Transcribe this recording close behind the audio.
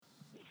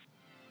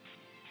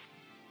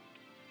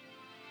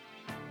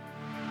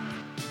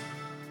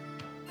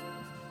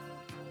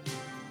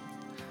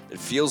It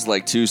feels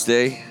like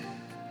Tuesday,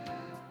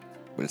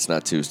 but it's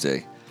not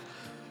Tuesday.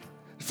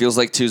 It feels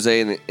like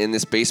Tuesday in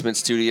this basement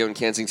studio in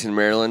Kensington,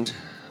 Maryland,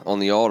 on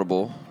the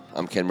Audible.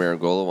 I'm Ken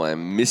Meringolo.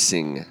 I'm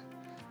missing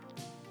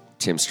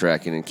Tim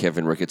Strachan and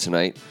Kevin Rickett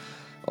tonight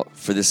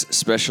for this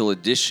special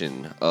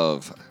edition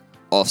of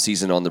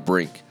Off-Season on the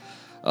Brink.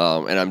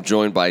 And I'm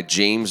joined by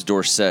James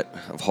Dorsett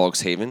of Hogs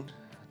Haven.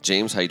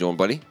 James, how you doing,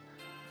 buddy?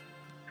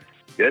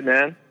 Good,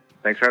 man.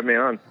 Thanks for having me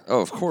on.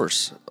 Oh, of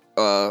course.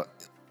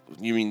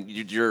 You mean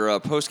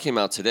your post came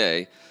out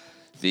today,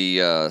 the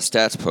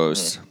stats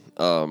post.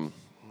 And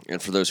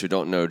for those who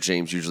don't know,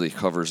 James usually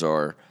covers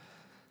our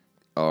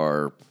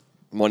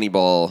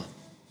Moneyball,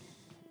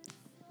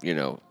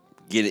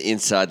 get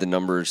inside the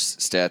numbers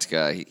stats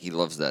guy. He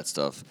loves that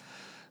stuff.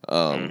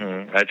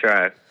 I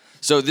try.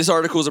 So this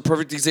article is a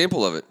perfect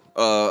example of it,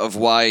 of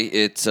why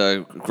it's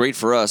great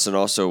for us and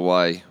also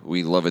why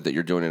we love it that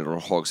you're doing it on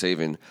Hogs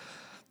Haven.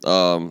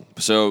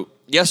 So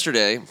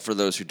yesterday, for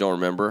those who don't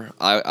remember,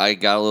 I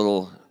got a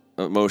little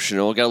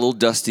emotional, got a little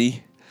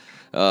dusty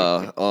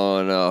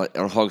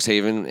on Hogs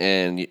Haven,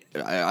 and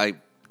I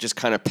just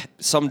kind of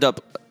summed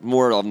up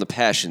more on the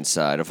passion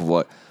side of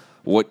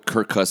what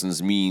Kirk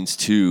Cousins means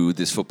to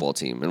this football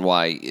team and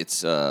why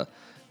it's an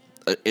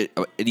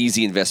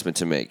easy investment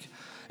to make.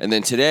 And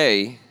then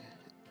today,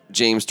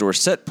 James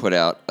Dorsett put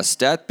out a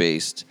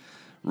stat-based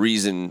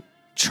reason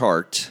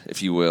chart,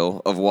 if you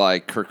will, of why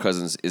Kirk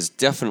Cousins is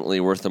definitely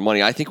worth the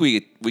money. I think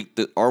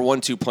our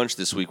 1-2 punch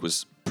this week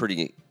was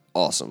pretty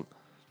awesome.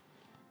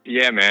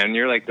 Yeah, man,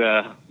 you're like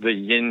the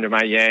yin to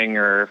my yang,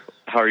 or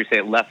however you say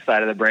it, left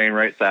side of the brain,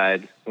 right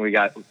side. We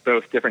got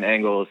both different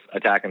angles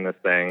attacking this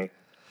thing.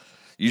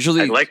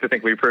 Usually, I'd like to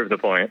think we proved the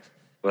point.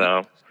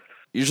 Well,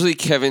 usually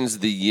Kevin's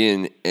the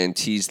yin and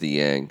T's the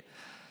yang,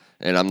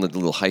 and I'm the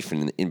little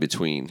hyphen in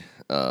between.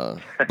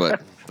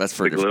 But that's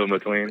for the glue in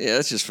between. Yeah,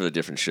 that's just for a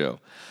different show.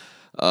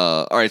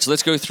 All right, so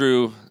let's go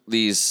through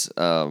these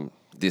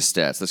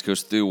stats. Let's go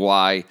through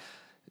why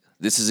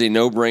this is a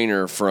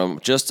no-brainer from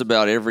just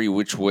about every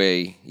which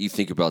way you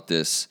think about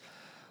this.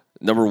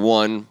 Number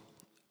one,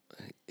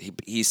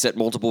 he set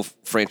multiple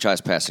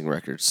franchise passing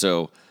records.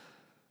 So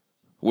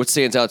what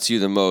stands out to you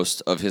the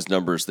most of his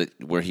numbers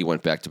where he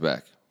went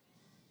back-to-back?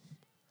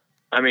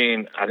 I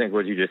mean, I think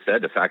what you just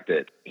said, the fact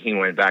that he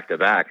went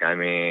back-to-back, I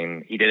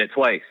mean, he did it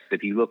twice.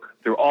 If you look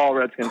through all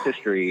Redskins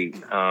history,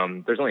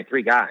 there's only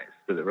 3 guys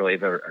that really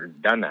have ever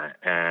done that.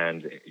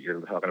 And you're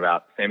talking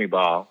about Sammy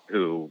Baugh,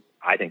 who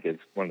I think is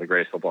one of the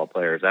greatest football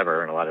players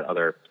ever, and a lot of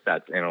other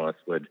stats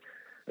analysts would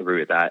agree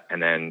with that.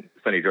 And then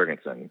Sonny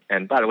Jurgensen.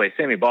 And by the way,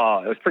 Sammy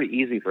Baugh, it was pretty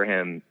easy for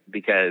him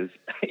because,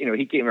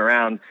 he came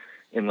around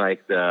in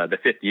like the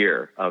 5th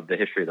year of the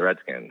history of the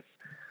Redskins.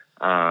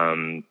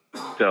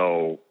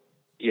 So,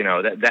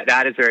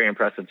 that is very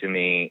impressive to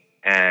me.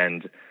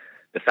 And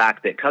the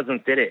fact that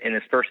Cousins did it in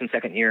his first and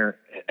second year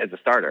as a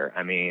starter,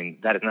 I mean,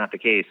 that is not the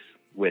case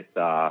with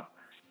Ball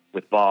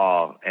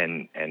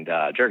and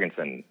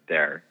Jurgensen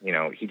there.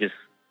 He just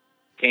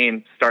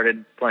came,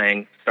 started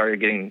playing, started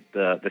getting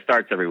the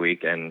starts every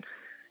week, and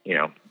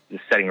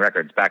just setting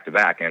records back to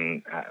back.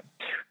 And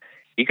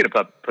he could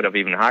have put up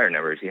even higher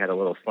numbers. He had a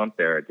little slump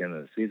there at the end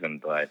of the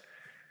season, but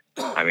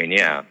I mean,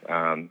 yeah.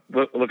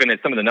 Looking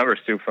at some of the numbers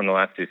too from the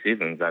last 2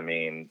 seasons, I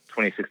mean,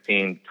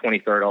 2016,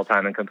 23rd all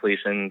time in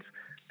completions,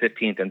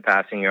 15th in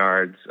passing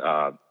yards.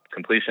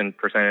 Completion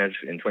percentage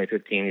in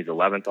 2015, he's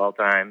 11th all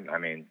time. I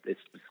mean,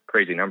 it's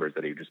crazy numbers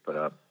that he just put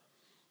up.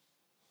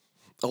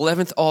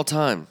 11th all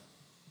time.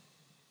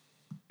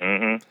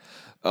 Mm-hmm.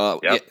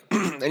 Yep.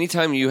 Yeah,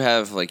 anytime you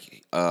have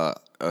like a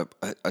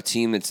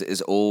team that's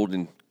as old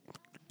and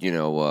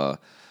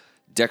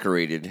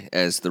decorated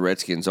as the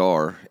Redskins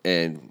are,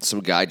 and some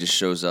guy just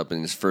shows up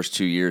in his first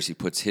 2 years, he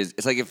puts his.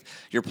 It's like if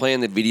you're playing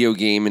the video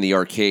game in the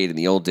arcade in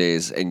the old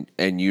days,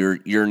 and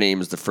your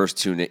name is the first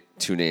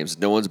two names.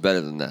 No one's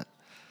better than that.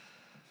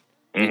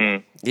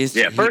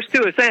 Mm-hmm. First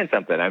 2 is saying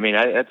something. I mean,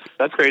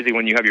 that's crazy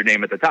when you have your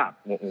name at the top.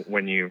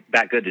 When you're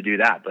that good to do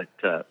that, but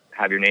to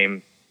have your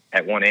name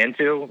at 1 and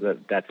 2,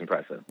 that's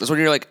impressive. That's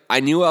when you're like, I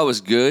knew I was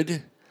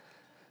good,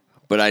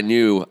 but I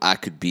knew I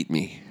could beat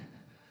me.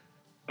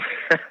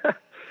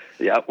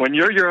 Yeah, when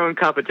you're your own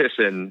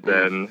competition,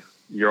 then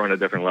you're on a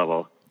different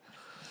level.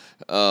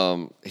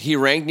 He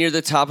ranked near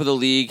the top of the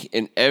league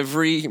in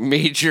every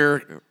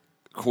major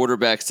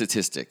quarterback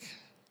statistic.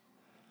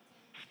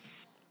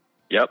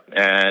 Yep,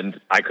 and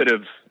I could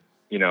have,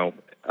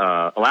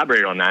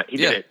 elaborated on that. He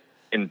did it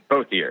in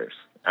both years.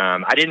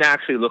 I didn't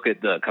actually look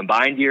at the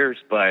combined years,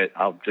 but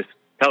I'll just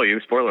tell you,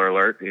 spoiler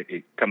alert,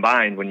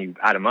 combined, when you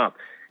add them up,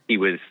 he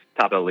was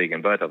top of the league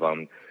in both of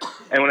them.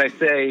 And when I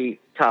say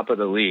top of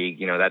the league,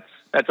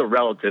 that's a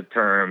relative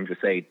term to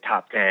say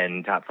top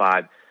 10, top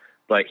 5,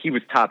 but he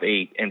was top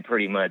 8 in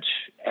pretty much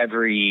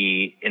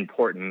every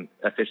important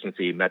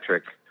efficiency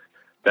metric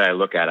that I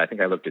look at. I think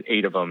I looked at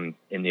 8 of them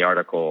in the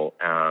article.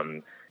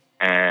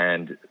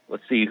 And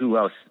let's see who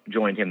else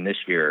joined him this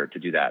year to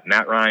do that.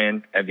 Matt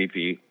Ryan,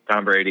 MVP.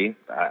 Tom Brady.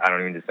 I don't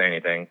even need to say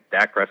anything.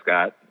 Dak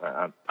Prescott.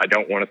 I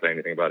don't want to say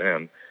anything about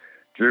him.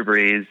 Drew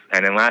Brees,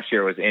 and then last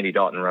year was Andy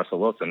Dalton and Russell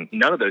Wilson.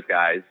 None of those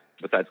guys,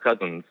 besides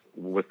Cousins,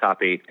 was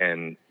top 8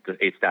 in the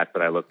 8 stats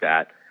that I looked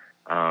at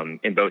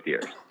in both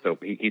years. So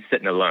he's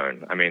sitting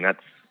alone. I mean,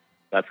 that's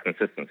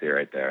consistency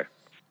right there.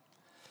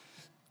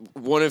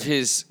 One of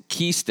his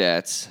key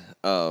stats,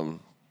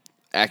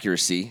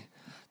 accuracy.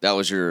 That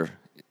was your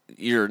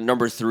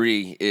number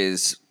 3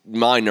 is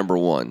my number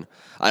 1.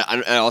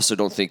 I also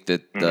don't think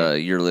that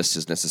your list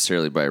is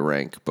necessarily by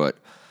rank, but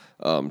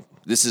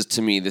this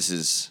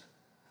is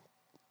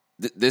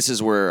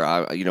where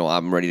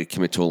I'm ready to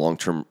commit to a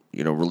long-term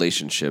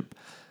relationship.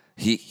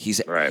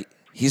 He's right.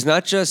 He's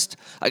not just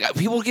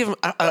people give him.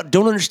 I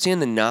don't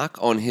understand the knock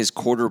on his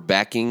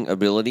quarterbacking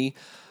ability.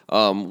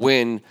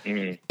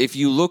 If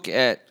you look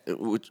at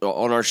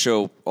on our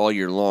show all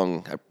year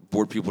long, I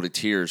bored people to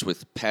tears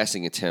with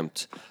passing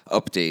attempt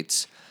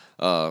updates.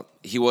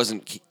 He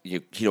wasn't,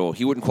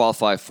 he wouldn't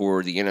qualify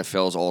for the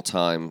NFL's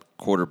all-time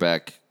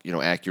quarterback,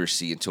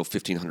 accuracy until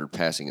 1,500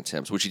 passing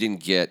attempts, which he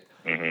didn't get,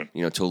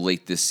 until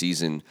late this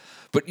season.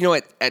 But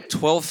at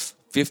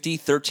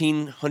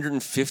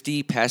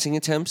 1,250 passing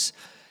attempts,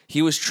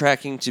 he was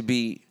tracking to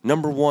be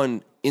number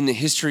 1 in the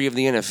history of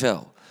the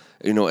NFL.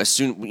 As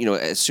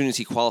soon as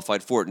he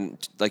qualified for it,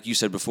 and like you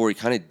said before, he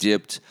kind of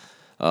dipped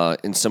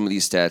in some of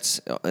these stats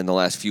in the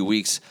last few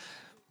weeks.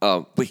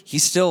 But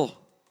he's still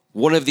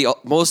one of the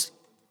most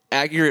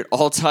accurate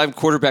all-time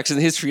quarterbacks in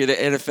the history of the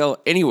NFL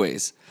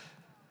anyways.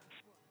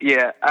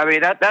 Yeah, I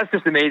mean, that's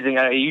just amazing.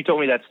 You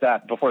told me that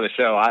stat before the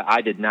show.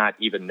 I did not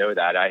even know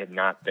that. I had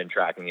not been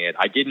tracking it.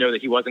 I did know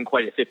that he wasn't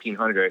quite at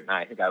 1,500, and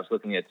I think I was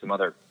looking at some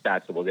other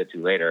stats that we'll get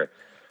to later.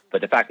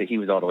 But the fact that he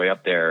was all the way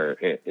up there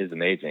is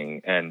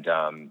amazing. And,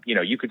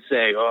 you could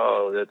say,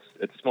 it's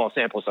a small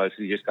sample size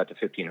because he just got to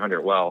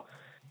 1,500. Well,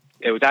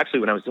 it was actually,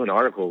 when I was doing the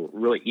article,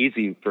 really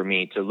easy for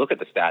me to look at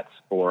the stats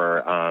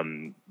for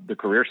the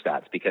career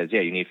stats because,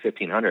 you need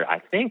 1,500. I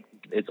think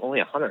it's only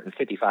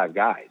 155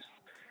 guys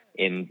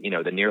in,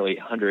 the nearly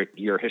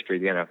 100-year history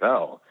of the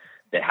NFL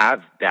that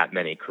have that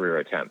many career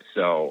attempts.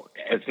 So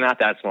it's not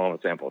that small of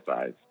a sample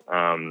size.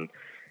 And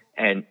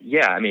I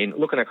mean,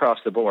 looking across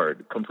the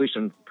board,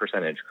 completion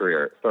percentage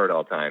career, 3rd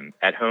all time,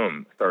 at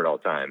home, 3rd all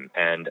time.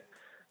 And,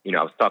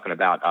 I was talking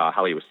about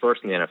how he was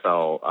first in the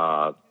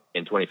NFL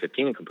in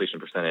 2015 in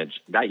completion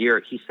percentage. That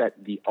year, he set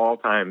the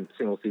all-time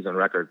single-season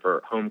record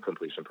for home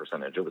completion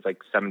percentage. It was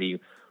like 71%,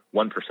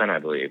 I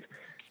believe.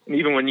 And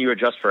even when you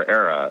adjust for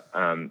era,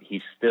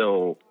 he's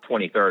still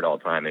 23rd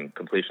all-time in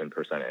completion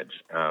percentage,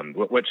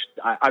 which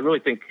I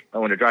really think, I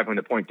want to drive home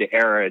the point, the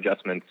era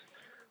adjustments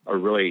are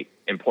really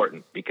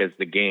important because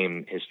the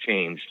game has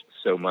changed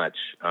so much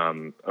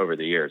over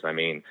the years. I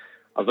mean,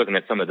 I was looking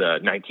at some of the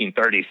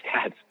 1930s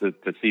stats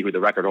to see who the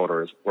record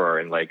holders were,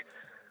 and I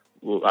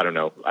don't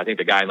know. I think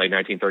the guy in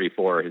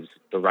 1934,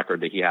 the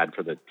record that he had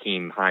for the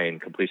team high in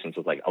completions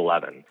was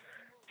 11.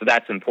 So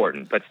that's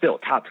important, but still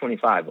top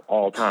 25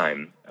 all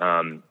time.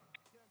 And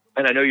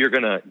I know you're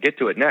going to get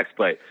to it next,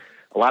 but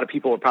a lot of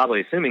people are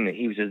probably assuming that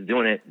he was just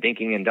doing it,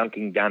 dinking and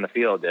dunking down the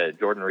field to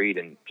Jordan Reed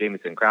and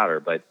Jamison Crowder,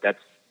 but that's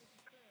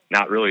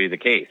not really the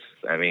case.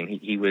 I mean,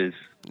 he was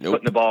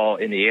putting the ball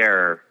in the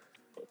air,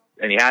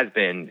 and he has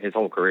been his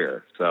whole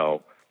career.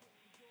 So,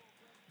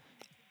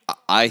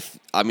 I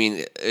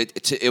mean,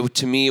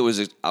 to me,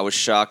 I was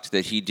shocked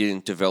that he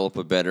didn't develop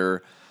a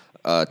better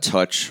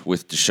touch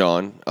with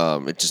Deshaun.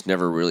 It just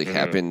never really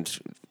happened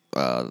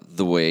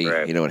the way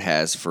it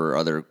has for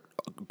other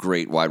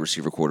great wide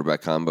receiver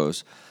quarterback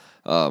combos.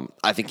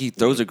 I think he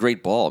throws a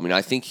great ball. I mean,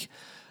 I think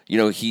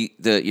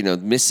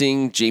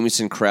missing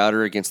Jamison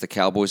Crowder against the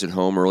Cowboys at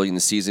home early in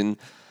the season.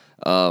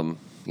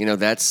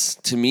 That's,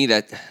 to me,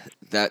 that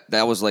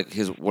was like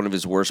one of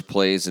his worst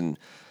plays, and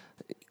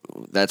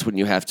that's when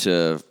you have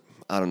to.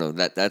 I don't know.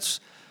 That's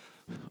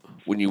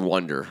when you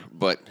wonder,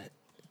 but.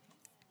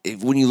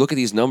 When you look at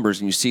these numbers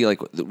and you see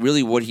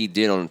really what he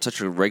did on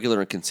such a regular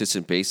and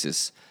consistent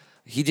basis,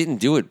 he didn't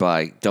do it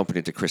by dumping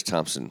it to Chris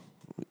Thompson.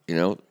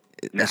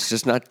 That's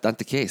just not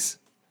the case.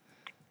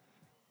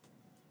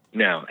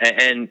 No,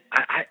 and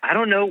I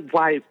don't know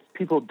why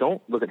people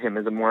don't look at him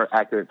as a more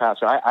accurate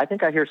passer. I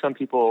think I hear some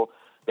people,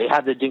 they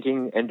have the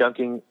dinking and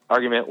dunking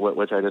argument,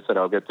 which I just said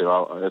I'll get to.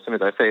 As soon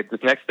as I say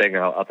this next thing,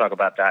 I'll talk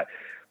about that.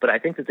 But I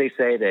think that they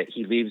say that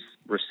he leaves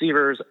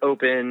receivers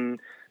open.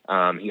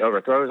 He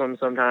overthrows them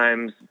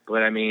sometimes,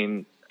 but I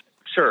mean,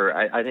 sure,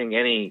 I think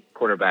any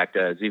quarterback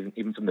does,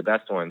 even some of the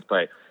best ones.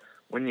 But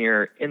when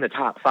you're in the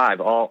top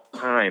 5 all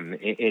time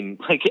in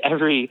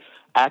every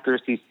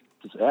accuracy,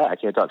 I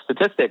can't talk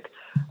statistic.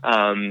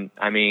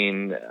 I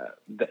mean,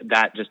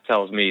 that just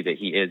tells me that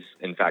he is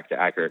in fact an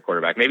accurate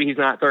quarterback. Maybe he's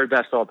not 3rd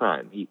best all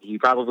time. He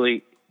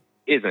probably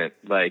isn't.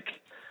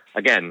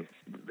 Again,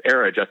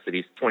 era adjusted,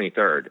 he's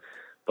 23rd,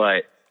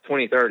 but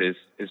 23rd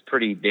is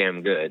pretty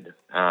damn good.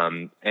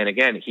 And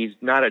again, he's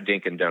not a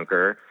dink and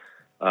dunker.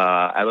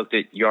 I looked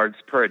at yards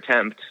per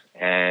attempt,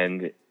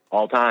 and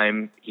all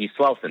time he's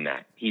 12th in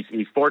that. He's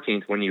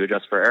 14th when you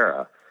adjust for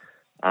era.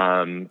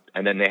 And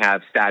then they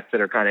have stats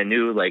that are kind of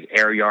new, like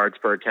air yards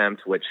per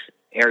attempt, which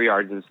air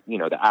yards is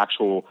the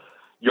actual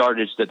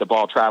yardage that the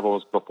ball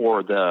travels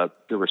before the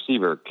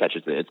receiver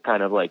catches it. It's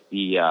kind of like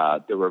the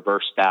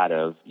reverse stat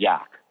of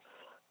Yak.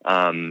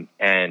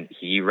 And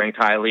he ranked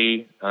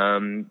highly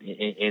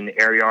in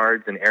air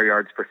yards and air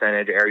yards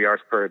percentage, air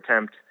yards per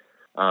attempt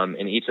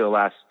in each of the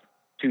last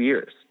 2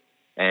 years.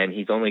 And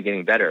he's only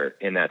getting better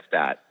in that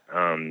stat.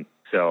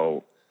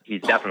 So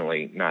he's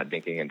definitely not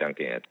dinking and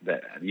dunking it.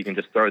 You can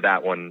just throw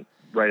that one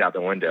right out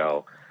the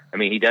window. I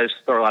mean, he does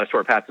throw a lot of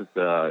short passes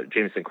to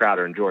Jamison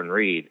Crowder and Jordan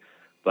Reed,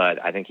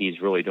 but I think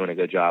he's really doing a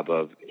good job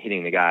of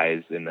hitting the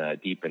guys in the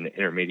deep and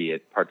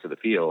intermediate parts of the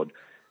field.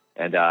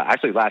 And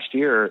actually last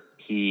year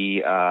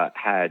he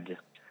had,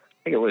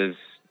 I think it was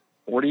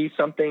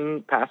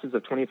 40-something passes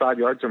of 25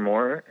 yards or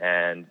more,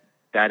 and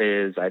that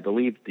is, I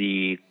believe,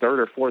 the third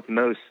or fourth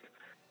most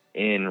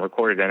in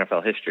recorded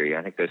NFL history.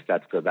 I think those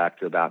stats go back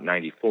to about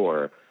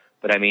 94.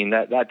 But I mean,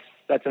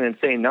 that's an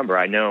insane number.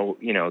 I know,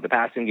 the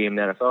passing game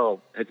in the NFL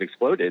has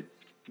exploded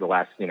the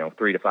last,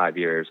 3 to 5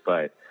 years,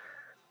 but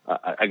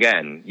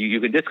again, you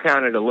can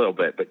discount it a little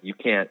bit, but you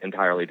can't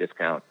entirely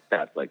discount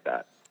stats like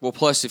that. Well,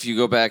 plus if you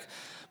go back,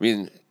 I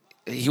mean,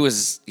 he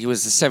was a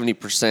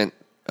 70%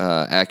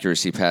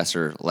 accuracy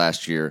passer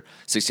last year,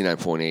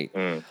 69.8.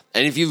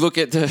 And if you look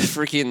at the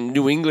freaking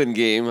New England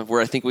game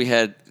where I think we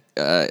had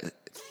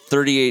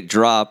 38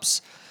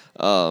 drops,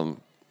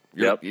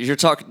 you're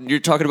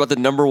talking about the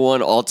number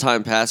one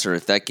all-time passer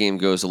if that game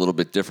goes a little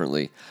bit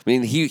differently. I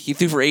mean, he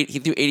threw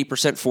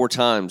 80% 4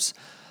 times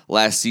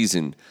last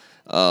season.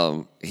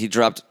 He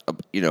dropped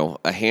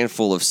a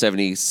handful of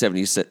 70 to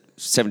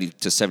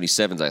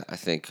 77s I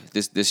think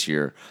this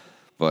year,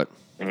 but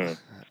I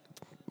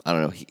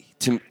don't know.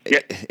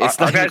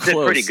 Our guys did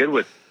pretty good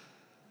with.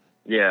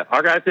 Yeah,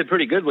 our guys did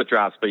pretty good with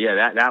drops, but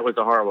yeah, that was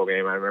a horrible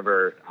game. I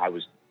remember I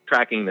was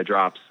tracking the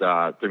drops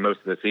through most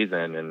of the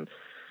season, and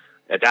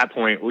at that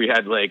point we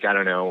had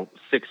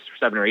 6,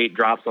 7, or 8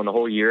 drops on the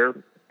whole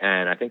year,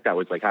 and I think that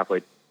was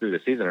halfway through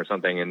the season or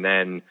something, and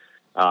then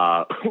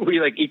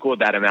we equaled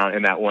that amount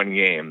in that one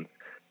game.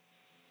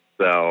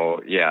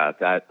 So yeah,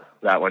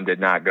 that one did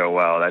not go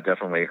well. That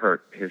definitely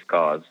hurt his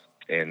cause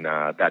in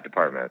that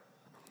department.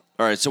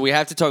 All right, so we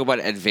have to talk about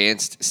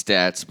advanced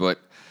stats, but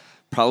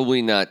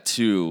probably not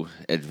too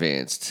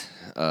advanced.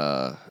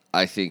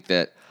 I think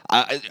that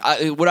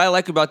what I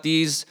like about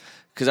these,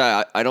 because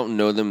I don't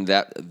know them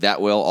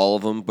that well, all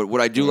of them, but what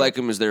I do like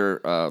them is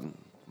their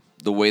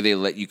the way they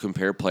let you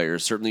compare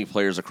players, certainly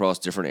players across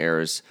different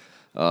eras.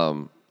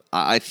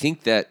 I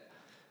think that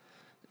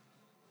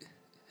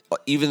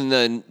even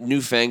the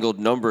newfangled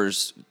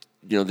numbers,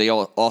 they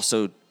all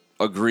also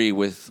agree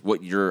with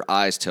what your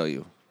eyes tell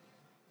you.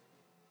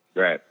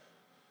 Right.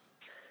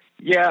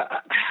 Yeah,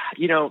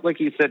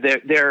 like you said,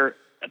 they're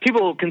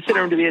people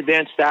consider them to be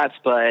advanced stats,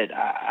 but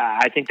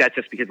I think that's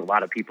just because a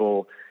lot of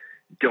people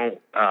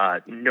don't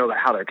know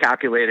how they're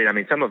calculated. I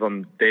mean, some of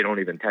them they don't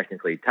even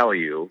technically tell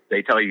you.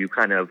 They tell you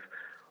kind of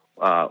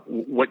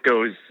what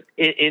goes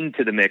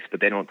into the mix, but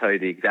they don't tell you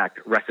the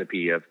exact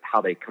recipe of how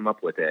they come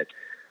up with it.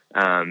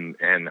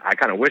 And I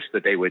kind of wish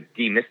that they would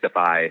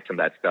demystify some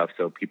of that stuff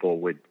so people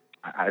would.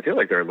 I feel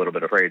like they're a little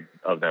bit afraid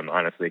of them,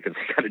 honestly, because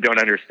they kind of don't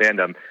understand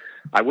them.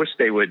 I wish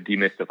they would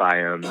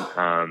demystify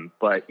them,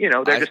 but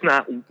they're just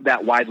not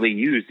that widely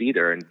used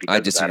either. And because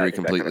I disagree of that, I think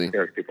completely. That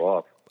kind of scares people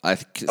off.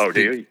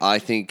 Do you? I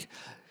think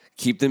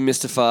keep them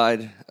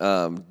mystified.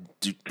 I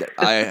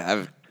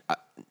have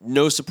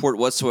no support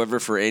whatsoever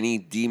for any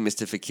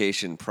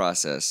demystification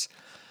process.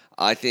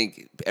 I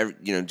think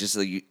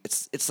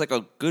it's like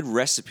a good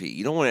recipe.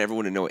 You don't want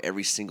everyone to know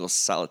every single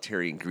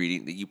solitary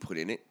ingredient that you put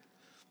in it.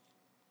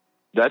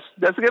 That's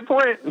a good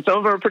point. Some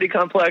of them are pretty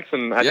complex,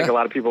 and I think a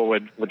lot of people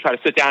would try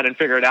to sit down and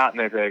figure it out, and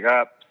they'd be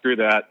like, screw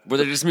that. Well,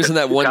 they're just missing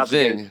that one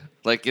thing.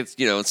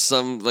 It's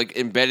some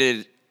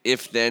embedded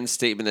if-then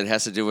statement that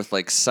has to do with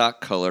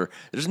sock color.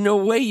 There's no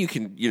way you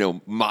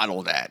can,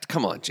 model that.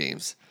 Come on,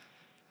 James.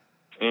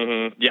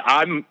 Mm-hmm.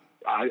 Yeah,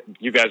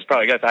 you guys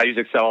probably guess I use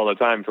Excel all the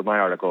time for my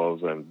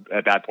articles, and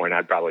at that point,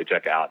 I'd probably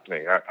check out.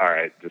 Think, all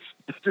right,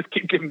 just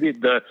keep giving me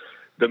the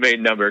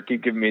main number,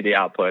 keep giving me the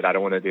output. I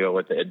don't want to deal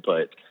with the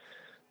input.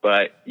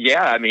 But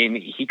yeah, I mean,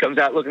 he comes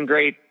out looking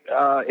great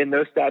in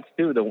those stats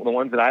too. The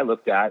ones that I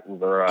looked at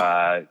were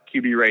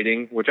QB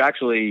rating, which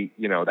actually,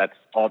 that's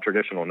all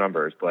traditional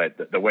numbers,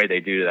 but the way they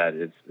do that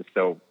is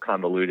so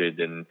convoluted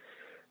and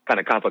kind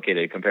of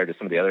complicated compared to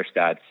some of the other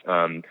stats.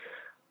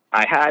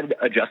 I had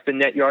adjusted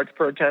net yards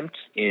per attempt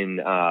in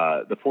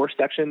the fourth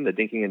section, the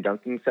dinking and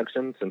dunking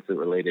section, since it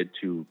related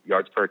to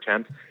yards per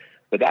attempt.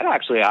 But that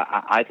actually,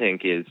 I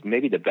think, is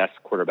maybe the best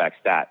quarterback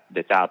stat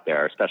that's out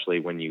there, especially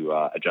when you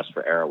adjust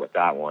for error with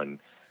that one,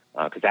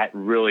 because that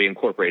really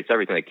incorporates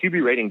everything. Like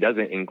QB rating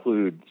doesn't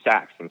include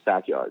sacks and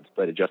sack yards,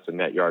 but adjusted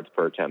net yards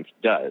per attempt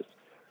does.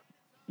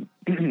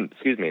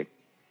 Excuse me.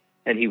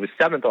 And he was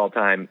 7th all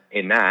time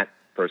in that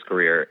for his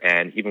career,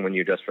 and even when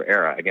you adjust for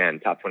error, again,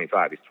 top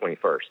 25, he's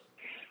 21st.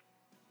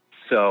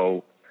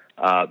 So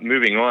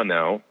moving on,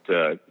 though,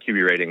 to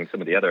QB rating and some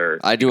of the other...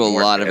 I do a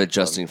lot of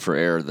adjusting for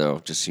error, though,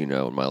 just so you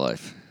know, in my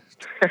life.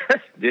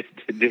 Do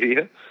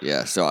you?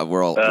 Yeah, so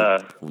we're all...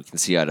 we can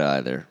see eye to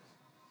eye there.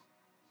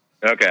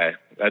 Okay,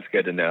 that's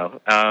good to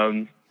know.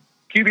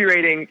 QB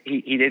rating,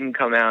 he didn't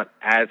come out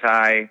as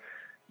high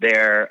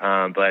there,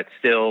 but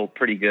still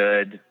pretty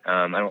good.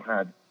 I don't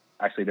have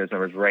actually those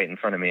numbers right in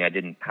front of me. I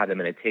didn't have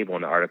them in a table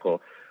in the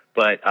article.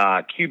 But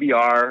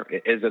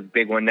QBR is a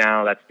big one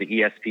now. That's the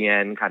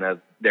ESPN kind of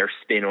their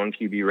spin on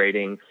QB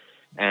rating.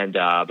 And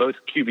both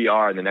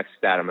QBR and the next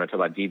stat I'm going to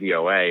talk about,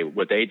 DVOA,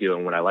 what they do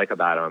and what I like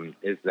about them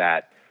is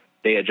that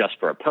they adjust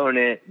for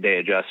opponent, they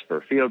adjust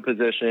for field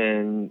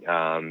position,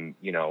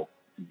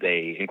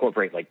 they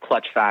incorporate like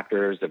clutch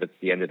factors if it's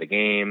the end of the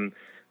game.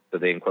 So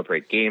they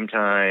incorporate game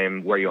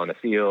time, where you're on the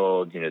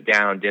field,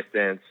 down,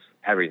 distance,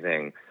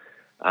 everything.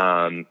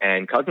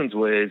 And Cousins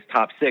was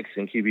top 6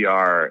 in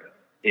QBR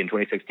in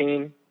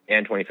 2016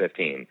 and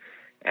 2015.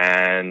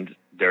 And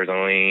there's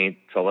only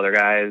 12 other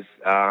guys.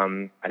 I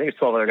think it's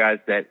 12 other guys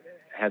that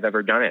have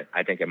ever done it,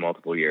 I think, in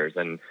multiple years.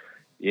 And,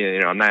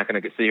 I'm not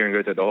going to sit here and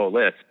go through the whole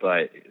list,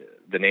 but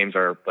the names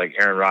are like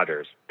Aaron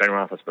Rodgers, Ben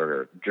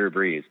Roethlisberger, Drew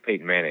Brees,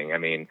 Peyton Manning. I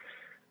mean,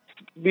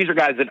 these are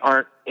guys that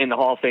aren't in the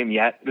Hall of Fame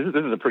yet. This is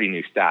a pretty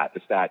new stat. The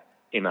stat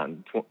came out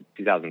in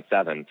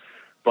 2007,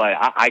 but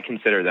I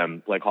consider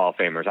them like Hall of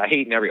Famers. I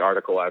hate in every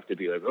article I have to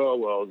be like, oh,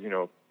 well,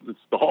 it's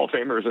the Hall of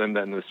Famers and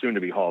then the soon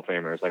to be Hall of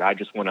Famers. Like, I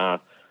just want to,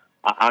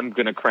 I'm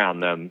going to crown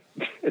them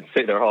and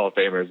say they're Hall of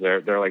Famers.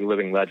 They're like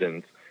living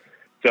legends.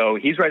 So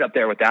he's right up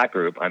there with that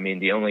group. I mean,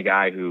 the only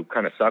guy who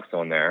kind of sucks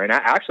on there, and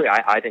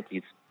I think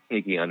he's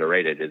sneaky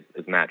underrated,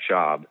 is Matt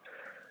Schaub.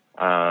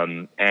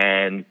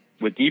 And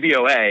with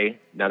DVOA,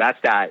 now that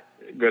stat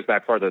goes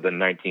back farther than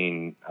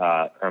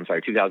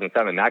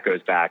 2007. That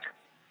goes back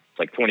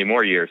like 20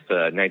 more years to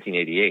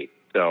 1988.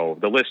 So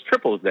the list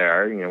triples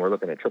there. We're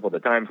looking at triple the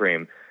time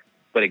frame.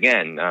 But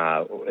again,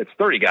 it's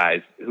 30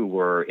 guys who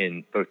were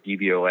in both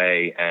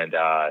DVOA and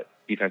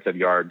defensive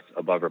yards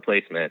above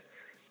replacement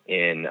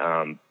in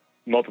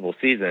multiple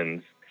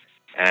seasons.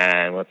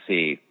 And let's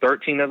see,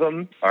 13 of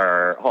them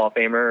are Hall of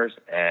Famers,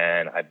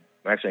 and I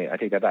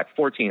take that back.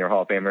 14 are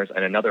Hall of Famers,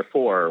 and another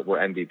 4 were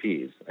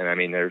MVPs. And I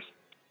mean, there's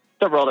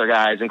several other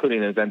guys,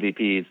 including those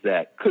MVPs,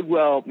 that could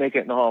well make it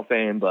in the Hall of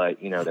Fame, but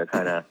they're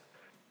kind of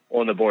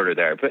on the border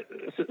there. But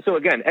so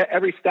again,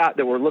 every stat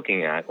that we're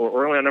looking at, or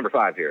we're only on number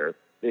 5 here,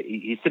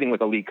 he's sitting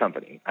with a league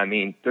company. I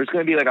mean, there's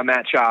going to be like a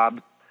Matt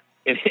Schaub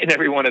in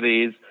every one of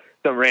these,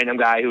 some random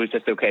guy who was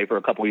just okay for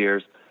a couple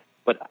years.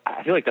 But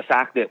I feel like the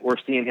fact that we're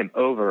seeing him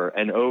over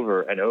and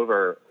over and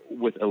over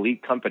with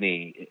elite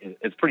company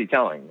is pretty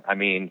telling. I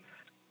mean,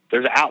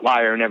 there's an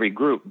outlier in every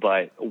group,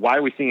 but why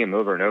are we seeing him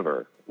over and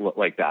over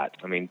like that?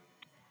 I mean,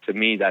 to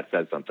me, that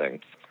says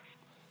something.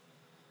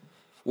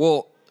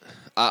 Well,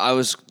 I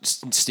was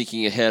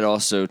sneaking ahead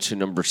also to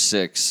number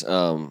 6,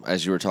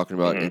 as you were talking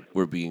about.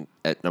 We're being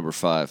at number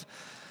 5,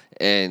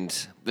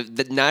 and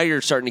now you're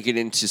starting to get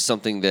into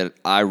something that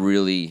I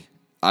really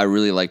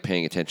like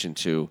paying attention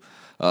to.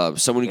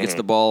 Someone who gets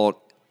the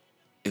ball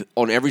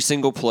on every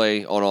single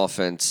play on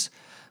offense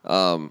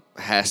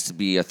has to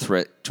be a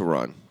threat to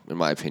run, in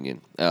my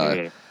opinion.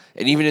 And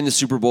even in the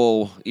Super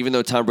Bowl, even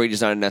though Tom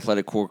Brady's not an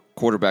athletic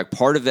quarterback,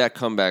 part of that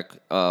comeback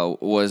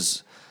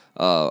was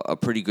a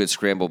pretty good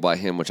scramble by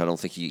him, which I don't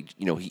think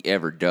he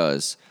ever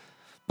does.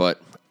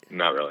 But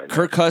not really. No.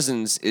 Kirk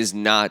Cousins is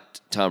not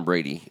Tom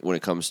Brady when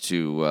it comes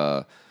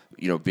to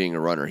being a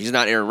runner. He's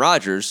not Aaron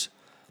Rodgers,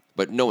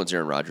 but no one's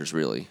Aaron Rodgers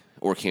really,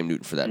 or Cam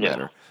Newton for that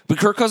matter. But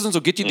Kirk Cousins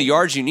will get you the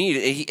yards you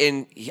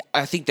need,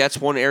 I think that's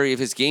one area of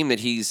his game that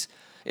he's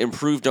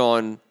improved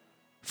on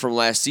from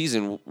last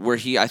season, where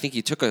I think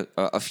he took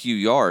a few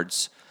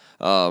yards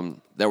that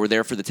were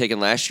there for the taking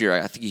last year.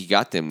 I think he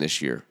got them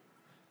this year.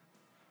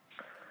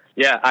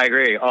 Yeah, I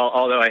agree.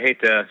 Although I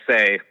hate to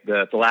say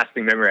the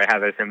lasting memory I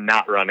have is him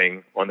not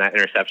running on that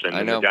interception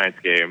in the Giants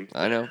game.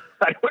 I know.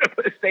 I don't want to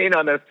put a stain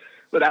on this,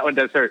 but that one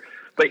does hurt.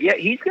 But yeah,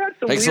 he's got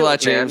some. Thanks a lot,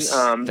 James.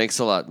 Thanks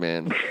a lot,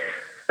 man.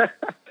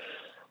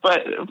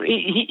 But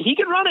he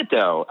can run it,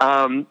 though.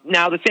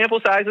 Now, the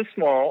sample size is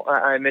small.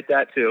 I admit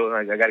that, too.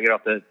 I got to get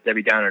off the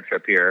Debbie Downer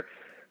trip here.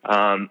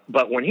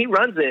 But when he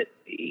runs it,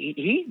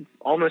 he's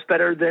almost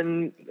better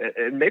than,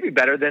 maybe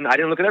better than, I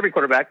didn't look at every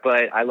quarterback,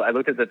 but I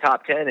looked at the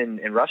top 10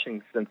 in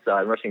rushing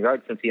rushing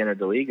yards since he entered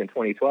the league in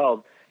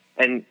 2012.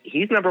 And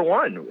he's number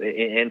 1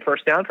 in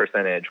first down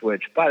percentage,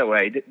 which, by the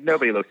way,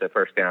 nobody looks at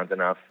first downs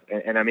enough.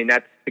 And I mean,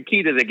 that's the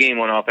key to the game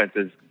on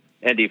offenses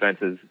and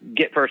defenses.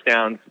 Get first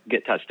downs,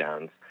 get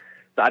touchdowns.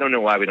 So I don't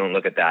know why we don't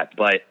look at that,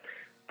 but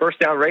first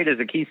down rate is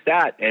a key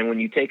stat. And when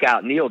you take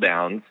out kneel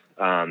downs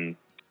and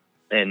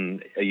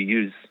you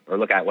use or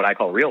look at what I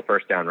call real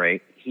first down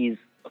rate, he's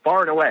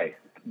far and away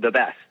the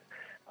best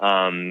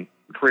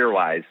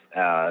career-wise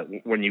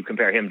when you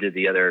compare him to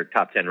the other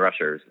top 10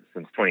 rushers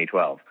since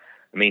 2012.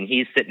 I mean,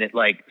 he's sitting at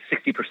like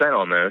 60%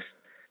 almost,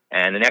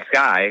 and the next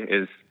guy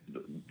is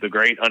the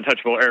great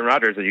untouchable Aaron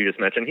Rodgers that you just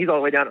mentioned. He's all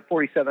the way down at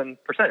 47%.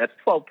 That's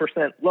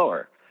 12%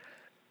 lower.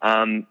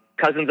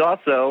 Cousins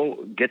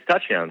also gets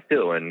touchdowns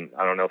too, and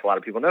I don't know if a lot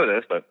of people know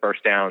this, but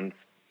first downs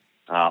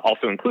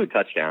also include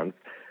touchdowns.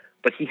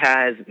 But he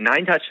has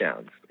 9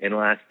 touchdowns in the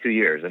last 2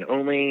 years, and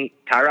only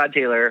Tyrod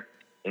Taylor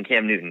and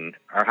Cam Newton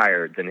are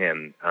higher than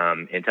him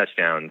in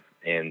touchdowns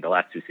in the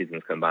last 2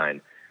 seasons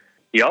combined.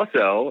 He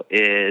also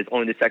is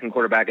only the second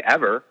quarterback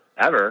ever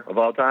of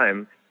all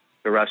time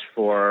to rush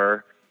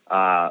for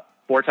 4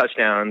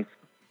 touchdowns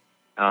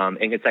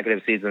in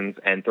consecutive seasons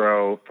and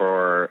throw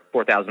for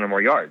 4,000 or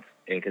more yards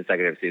in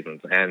consecutive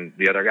seasons. And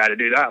the other guy to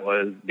do that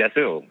was, guess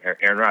who?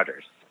 Aaron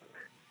Rodgers.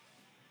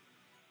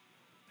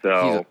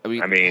 So,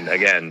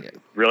 again,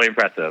 really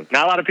impressive.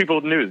 Not a lot of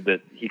people knew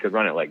that he could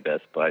run it like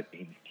this, but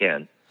he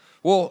can.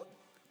 Well,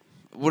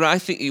 when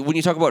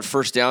you talk about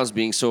first downs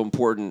being so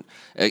important,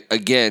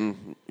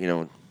 again,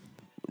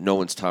 no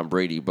one's Tom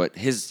Brady, but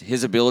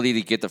his ability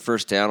to get the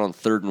first down on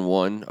 3rd and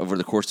 1 over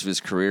the course of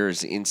his career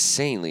is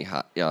insanely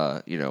high.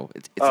 I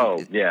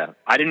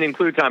didn't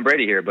include Tom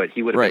Brady here, but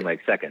he would have been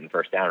like second in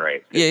first down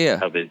rate.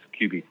 Of his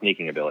QB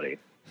sneaking ability.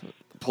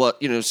 Plus,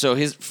 so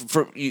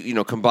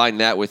combine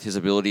that with his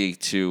ability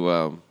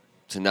to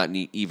not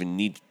even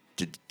need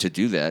to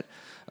do that.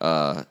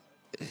 I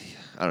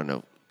don't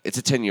know. It's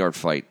a 10-yard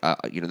fight.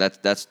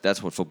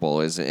 That's what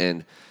football is,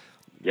 and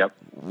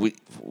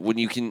when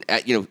you can,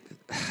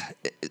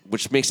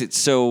 which makes it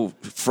so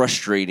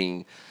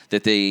frustrating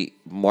that they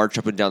march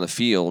up and down the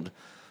field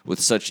with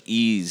such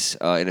ease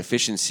and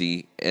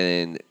efficiency,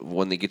 and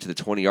when they get to the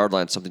 20-yard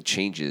line, something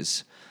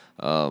changes.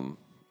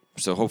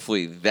 So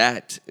hopefully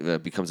that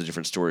becomes a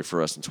different story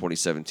for us in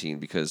 2017.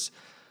 Because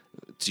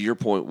to your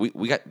point,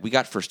 we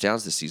got first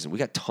downs this season. We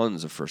got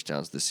tons of first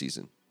downs this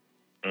season.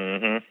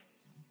 Mm-hmm.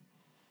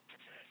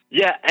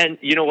 Yeah, and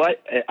you know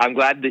what? I'm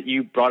glad that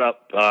you brought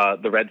up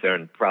the red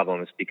zone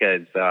problems,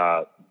 because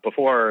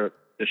before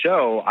the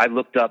show, I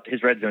looked up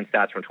his red zone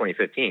stats from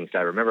 2015, so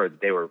I remember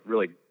they were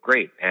really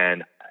great.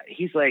 And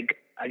he's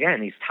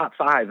he's top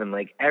 5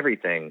 in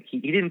everything. He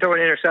didn't throw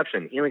an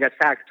interception. He only got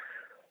sacked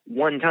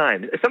 1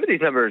 time. Some of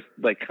these numbers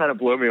kind of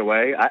blow me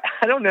away.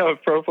 I don't know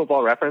if Pro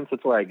Football Reference,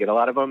 that's where I get a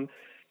lot of them,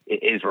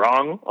 is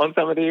wrong on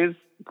some of these,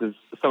 because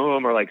some of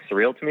them are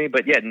surreal to me.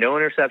 But yeah, no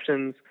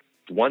interceptions,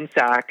 1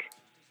 sack.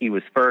 He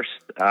was first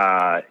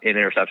in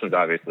interceptions,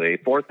 obviously,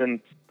 4th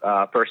in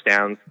first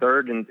downs,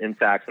 3rd in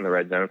sacks in the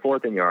red zone,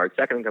 4th in yards,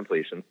 2nd in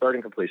completion, 3rd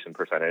in completion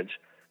percentage,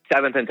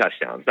 7th in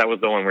touchdowns. That was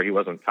the one where he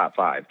wasn't top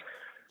 5.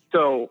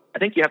 So I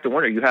think you have to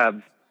wonder,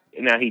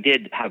 now he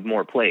did have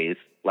more plays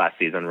last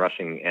season,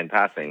 rushing and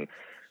passing,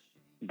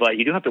 but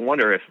you do have to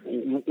wonder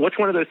which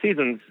one of those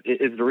seasons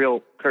is the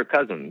real Kirk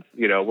Cousins?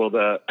 Will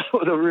the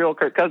real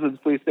Kirk Cousins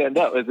please stand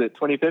up? Is it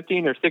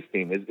 2015 or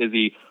 16? Is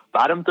he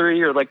bottom 3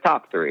 or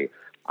top 3?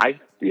 I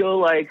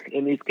feel like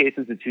in these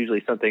cases, it's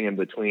usually something in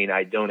between.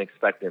 I don't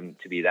expect him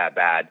to be that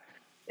bad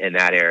in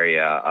that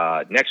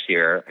area next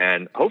year.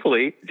 And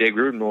hopefully Jay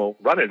Gruden will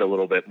run it a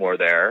little bit more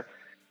there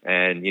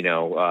and,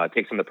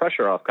 take some of the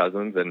pressure off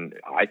Cousins. And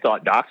I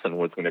thought Doxson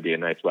was going to be a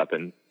nice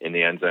weapon in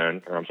the end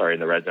zone, or I'm sorry, in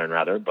the red zone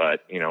rather.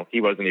 But,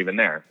 he wasn't even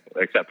there,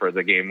 except for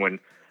the game when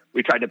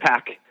we tried to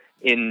pack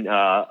in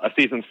a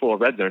season's full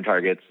of red zone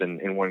targets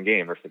in one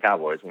game versus the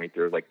Cowboys when we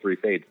threw 3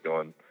 fades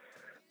going.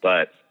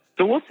 But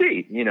so we'll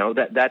see.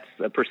 That's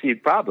a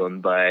perceived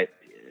problem, but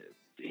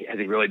has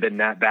he really been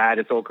that bad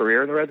his whole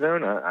career in the red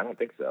zone? I don't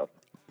think so.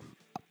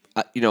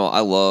 I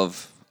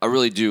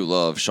really do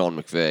love Sean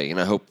McVay, and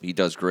I hope he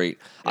does great.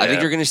 Yeah. I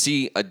think you're going to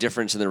see a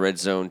difference in the red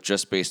zone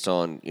just based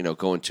on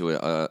going to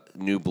a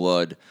new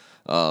blood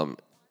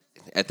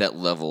at that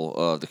level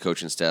of the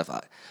coaching staff.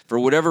 For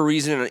whatever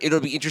reason, it'll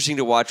be interesting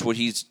to watch what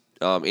he's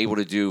able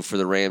to do for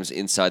the Rams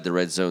inside the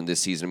red zone this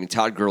season. I mean,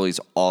 Todd Gurley's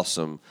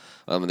awesome.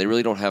 They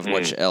really don't have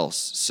much else,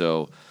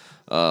 so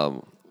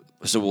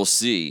we'll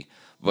see.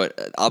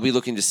 But I'll be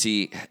looking to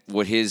see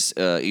what his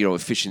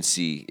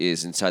efficiency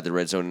is inside the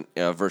red zone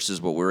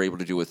versus what we're able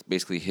to do with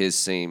basically his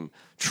same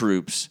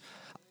troops.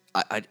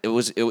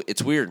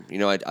 It's weird.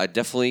 I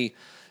definitely.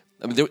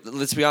 I mean,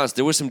 let's be honest.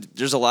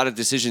 There's a lot of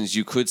decisions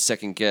you could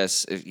second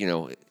guess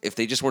if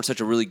they just weren't such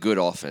a really good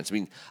offense. I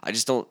mean, I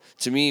just don't.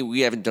 To me,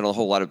 we haven't done a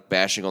whole lot of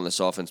bashing on this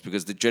offense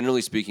because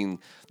generally speaking,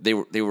 they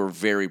were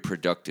very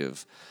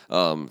productive.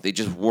 They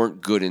just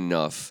weren't good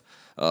enough.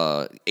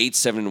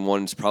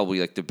 8-7-1 is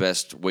probably the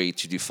best way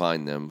to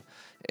define them,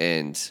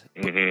 and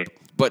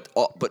but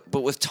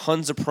with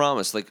tons of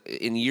promise.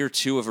 In year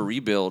 2 of a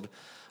rebuild,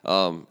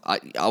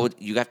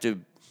 you have to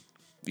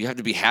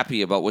be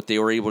happy about what they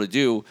were able to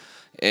do.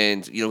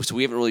 And so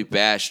we haven't really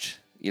bashed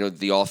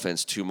the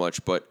offense too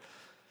much, but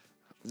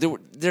there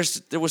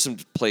were some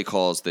play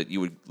calls that you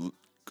would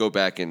go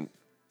back and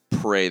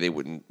pray they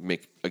wouldn't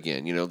make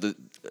again.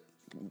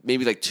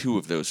 Maybe 2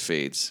 of those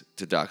fades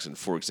to Doxson,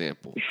 for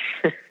example.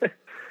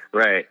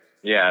 Right.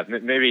 Yeah.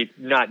 Maybe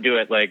not do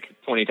it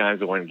 20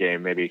 times in one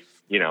game. Maybe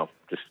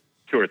just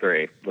 2 or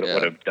 3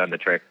 would have done the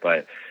trick.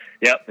 But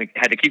yep, they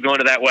had to keep going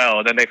to that well.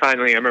 And then I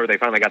remember they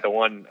finally got the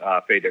one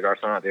fade to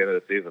Garcon at the end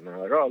of the season. They're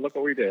like, oh, look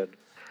what we did.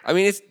 I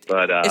mean, it's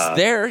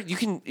there.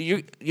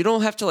 You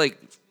don't have to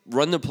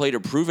run the play to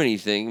prove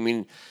anything. I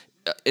mean,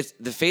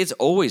 the fade's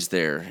always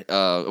there.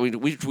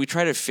 We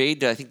tried to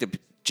fade. I think the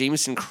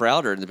Jamison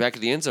Crowder in the back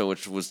of the end zone,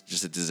 which was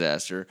just a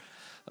disaster.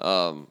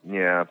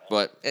 Yeah,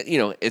 but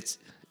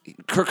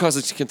Kirk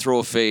Cousins can throw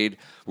a fade.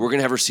 We're going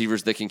to have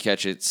receivers that can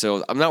catch it.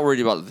 So I'm not worried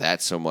about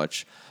that so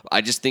much.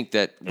 I just think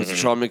that with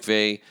Sean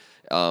McVay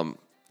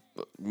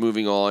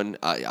moving on,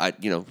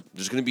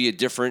 there's going to be a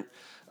different,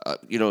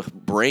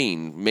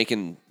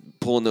 brain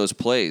pulling those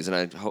plays,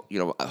 and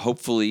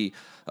hopefully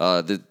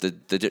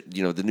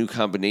the new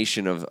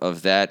combination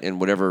of that and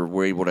whatever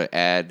we're able to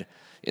add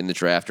in the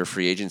draft or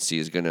free agency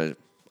is going to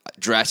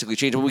drastically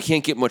change. And we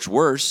can't get much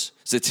worse,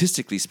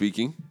 statistically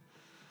speaking.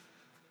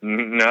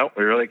 No,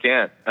 we really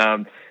can't.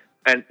 And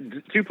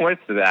 2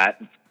 points to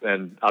that,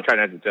 and I'll try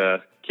not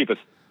to keep us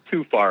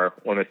too far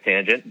on this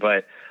tangent,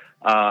 but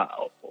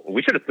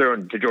we should have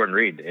thrown to Jordan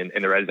Reed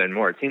in the red zone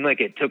more. It seemed like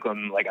it took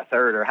them like a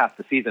third or half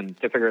the season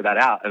to figure that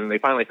out, and they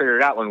finally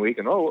figured it out one week,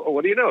 and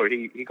what do you know?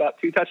 He got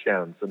 2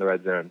 touchdowns in the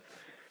red zone.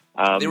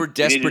 They were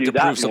desperate to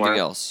prove something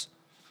else.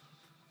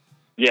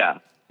 Yeah.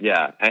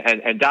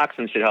 And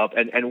Doxson should help.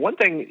 And one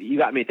thing you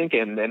got me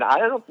thinking, and I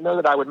don't know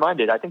that I would mind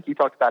it, I think you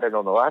talked about it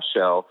on the last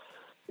show,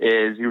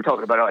 is you were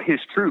talking about his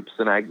troops,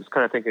 and I was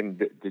kind of thinking,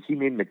 does he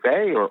mean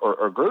McVay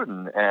or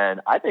Gruden?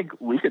 And I think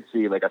we could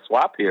see like a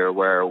swap here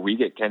where we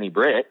get Kenny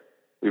Britt.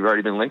 We've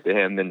already been linked to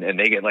him, and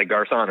they get like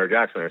Garcon or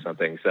Jackson or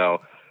something.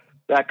 So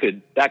that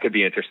could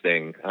be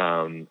interesting.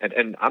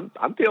 And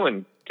I'm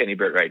feeling Kenny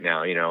Britt right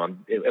now.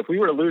 If we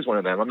were to lose one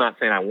of them, I'm not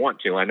saying I want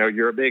to. I know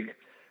you're a big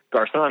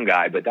Garcon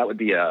guy, but that would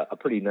be a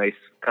pretty nice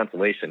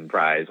consolation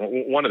prize.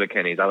 One of the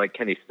Kennys, I like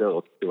Kenny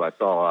Stills too. I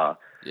saw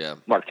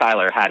Mark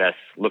Tyler had us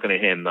looking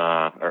at him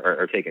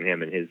or taking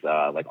him in his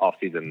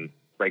off-season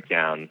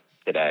breakdown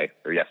today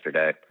or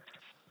yesterday.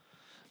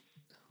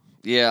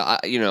 Yeah,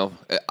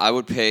 I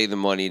would pay the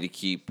money to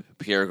keep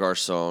Pierre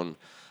Garcon.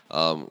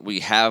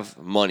 We have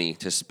money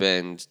to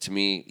spend. To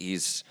me,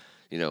 he's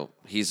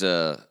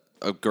a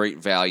great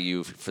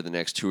value for the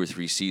next 2 or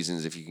 3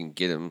 seasons if you can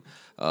get him.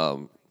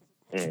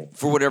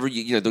 For whatever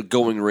the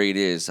going rate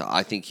is,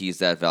 I think he's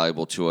that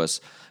valuable to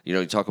us.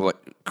 You talk about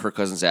Kirk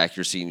Cousins'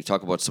 accuracy, and you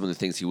talk about some of the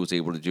things he was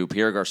able to do.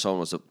 Pierre Garcon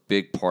was a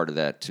big part of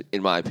that,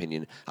 in my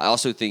opinion. I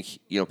also think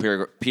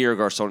Pierre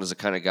Garcon is the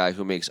kind of guy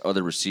who makes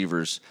other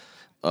receivers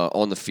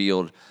on the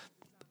field,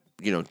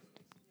 10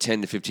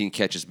 to 15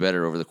 catches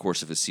better over the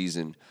course of a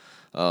season.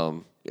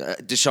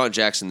 Deshaun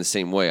Jackson the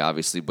same way,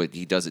 obviously, but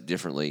he does it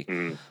differently.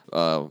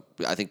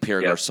 I think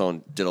Pierre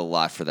Garcon did a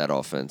lot for that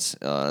offense.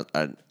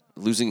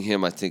 Losing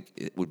him, I think,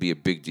 it would be a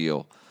big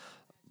deal.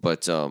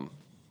 But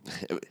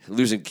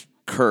losing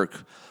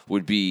Kirk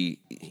would be,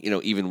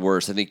 even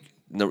worse. I think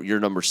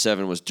your number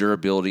 7 was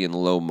durability and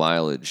low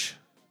mileage.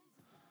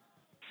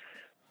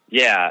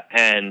 Yeah,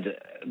 and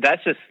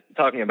that's just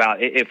talking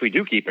about if we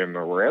do keep him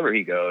or wherever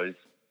he goes.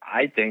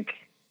 I think,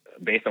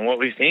 based on what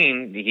we've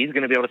seen, he's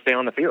going to be able to stay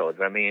on the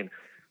field. I mean,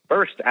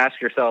 first,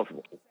 ask yourself,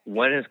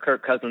 when has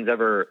Kirk Cousins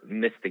ever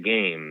missed a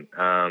game?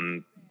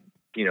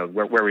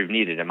 Where we've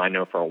needed him. I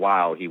know for a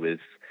while he was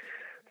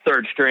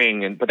third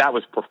string, but that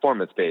was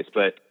performance-based.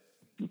 But,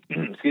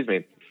 excuse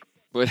me,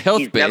 but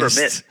health-based. He's never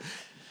missed.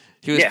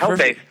 He was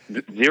health-based,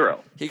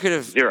 0. He could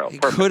have 0. He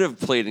could have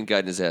played and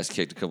gotten his ass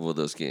kicked a couple of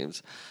those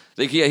games.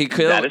 He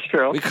could. That is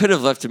true. We could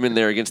have left him in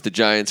there against the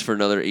Giants for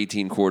another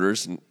 18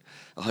 quarters and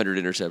 100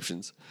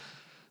 interceptions.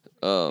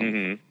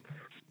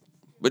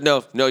 But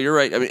no, you're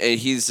right. I mean,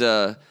 he's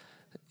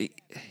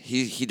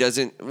he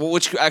doesn't. Well,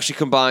 which actually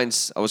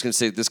combines. I was going to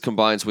say this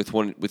combines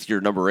with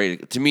your number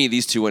 8. To me,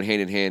 these two went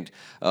hand in hand.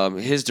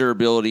 His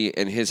durability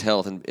and his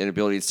health and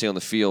ability to stay on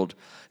the field,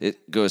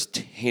 it goes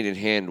hand in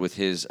hand with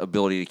his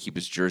ability to keep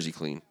his jersey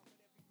clean.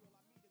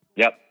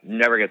 Yep,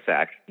 never gets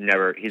sacked.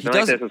 Never. He's been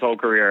like this his whole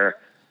career.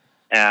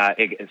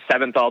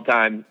 7th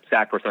all-time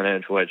sack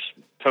percentage, which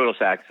total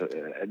sacks.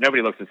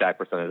 Nobody looks at sack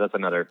percentage. That's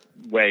another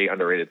way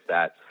underrated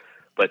stat.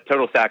 But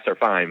total sacks are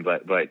fine.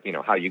 But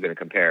how are you going to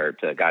compare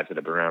to guys that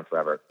have been around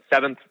forever?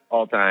 7th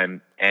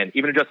all-time, and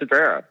even adjusted for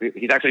era,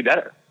 he's actually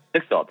better.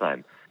 6th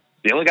all-time.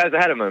 The only guys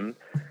ahead of him,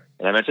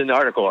 and I mentioned in the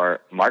article, are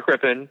Mark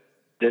Rypien.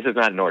 This is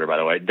not in order, by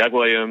the way. Doug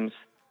Williams.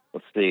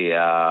 Let's see.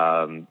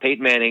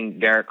 Peyton Manning,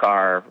 Derek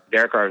Carr.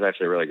 Derek Carr is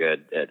actually really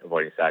good at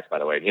avoiding sacks, by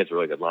the way. And he has a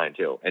really good line,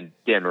 too. And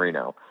Dan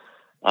Marino.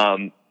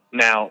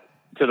 Now,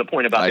 to the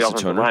point about the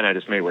offensive line I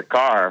just made with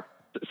Carr,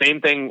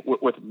 same thing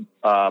with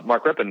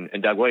Mark Rypien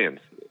and Doug Williams.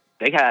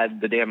 They had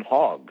the damn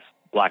Hogs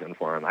blocking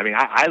for him. I mean,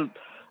 I'm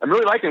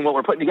really liking what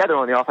we're putting together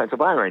on the offensive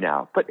line right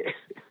now, but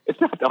it's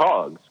not the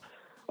Hogs.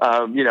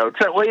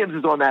 Trent Williams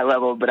is on that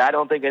level, but I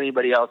don't think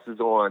anybody else is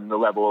on the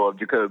level of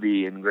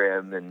Jacoby and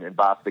Grimm and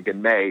Bostic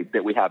and May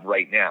that we have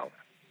right now.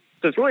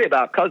 So it's really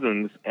about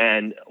Cousins,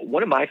 and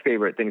one of my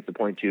favorite things to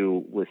point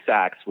to with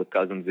sacks with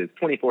Cousins is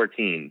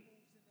 2014.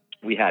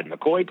 We had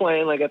McCoy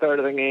playing like a third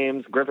of the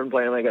games, Griffin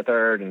playing like a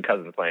third, and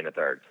Cousins playing a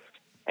third.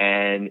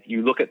 And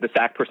you look at the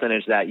sack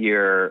percentage that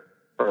year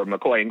for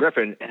McCoy and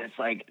Griffin, and it's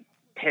like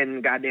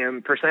 10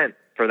 goddamn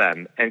 % for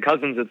them. And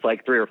Cousins, it's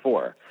like 3 or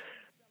 4.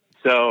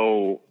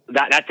 So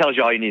that tells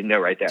you all you need to know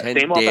right there. 10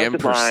 Same damn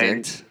offensive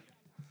line. percent.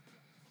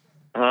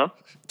 Huh?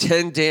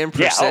 10 damn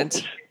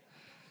percent.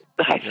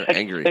 Yeah, You're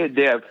angry.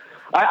 Damn.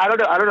 I don't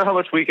know. I don't know how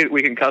much we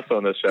can cuss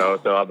on this show,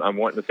 so I'm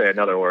wanting to say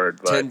another word.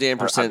 But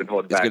 10%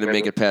 is going to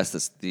make it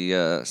past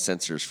the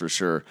censors for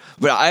sure.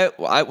 But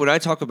I when I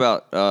talk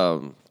about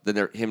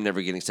him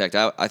never getting sacked,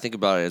 I think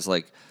about it as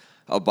like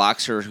a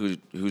boxer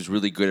who's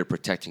really good at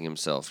protecting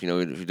himself.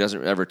 Who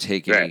doesn't ever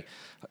take any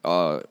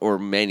or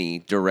many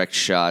direct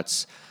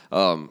shots.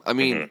 I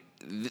mean,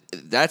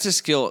 that's a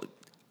skill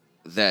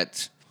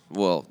that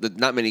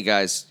not many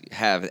guys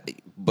have.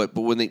 But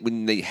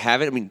when they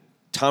have it, I mean,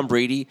 Tom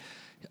Brady.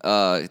 He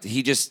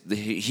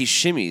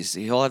shimmies.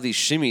 He'll have these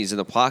shimmies in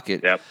the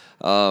pocket. Yep.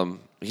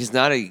 He's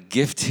not a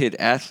gifted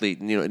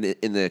athlete,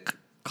 in the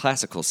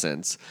classical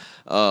sense.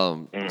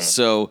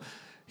 So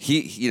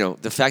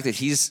the fact that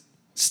he's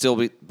still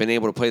been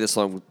able to play this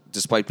long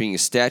despite being a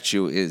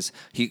statue is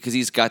because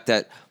he's got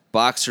that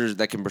boxer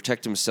that can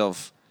protect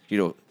himself,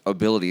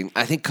 ability. And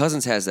I think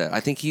Cousins has that. I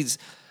think he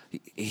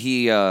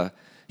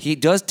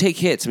does take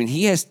hits. I mean,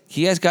 he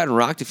has gotten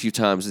rocked a few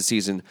times this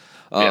season.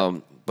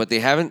 But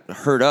they haven't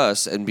hurt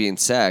us and being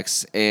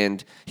sacks,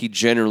 and he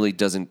generally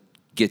doesn't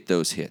get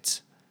those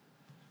hits.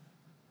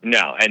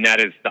 No, and that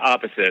is the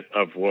opposite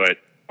of what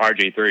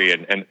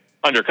RG3 and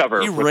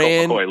undercover he with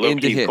ran Colt McCoy,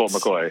 into hits. Colt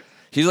McCoy.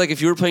 He's like,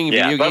 if you were playing a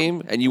video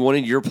game and you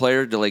wanted your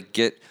player to like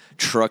get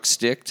truck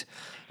sticked,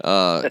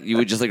 you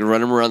would just like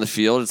run him around the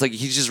field. It's like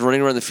he's just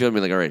running around the field and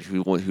be like, all right,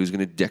 who's going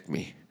to deck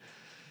me?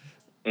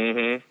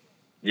 Mm-hmm.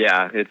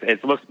 Yeah,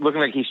 it's looking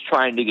like he's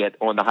trying to get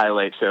on the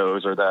highlight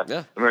shows or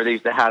remember they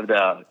used to have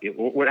how'd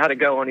it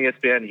go on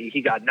ESPN?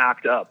 He got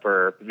knocked up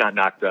or not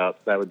knocked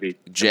up. That would be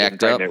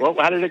jacked up. Well,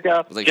 how did it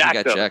go? Like he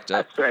got jacked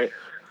up. That's right.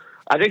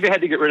 I think they had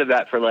to get rid of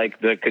that for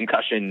like the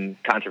concussion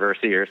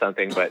controversy or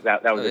something, but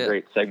that was a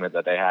great segment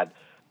that they had.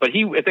 But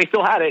if they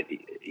still had it,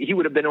 he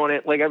would have been on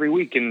it like every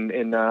week in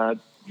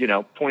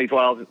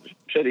 2012.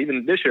 Shit,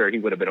 even this year he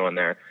would have been on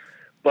there.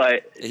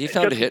 But he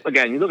found a hit.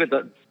 Again, you look at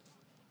the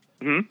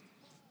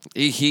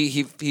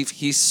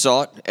He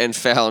sought and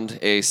found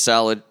a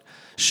solid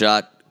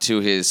shot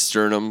to his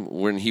sternum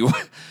when he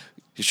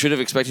should have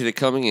expected it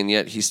coming, and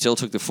yet he still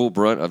took the full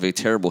brunt of a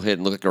terrible hit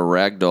and looked like a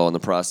rag doll in the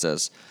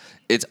process.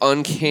 It's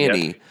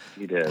uncanny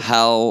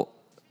how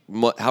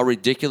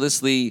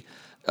ridiculously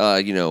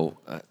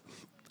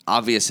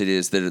obvious it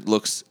is that it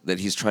looks that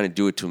he's trying to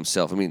do it to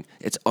himself. I mean,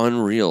 it's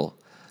unreal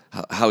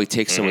how he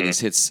takes some of these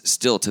hits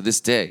still to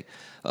this day.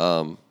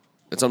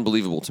 It's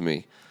unbelievable to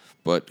me.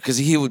 But because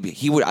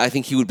I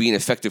think he would be an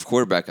effective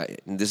quarterback.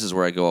 And this is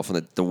where I go off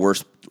on the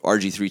worst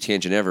RG3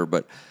 tangent ever.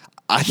 But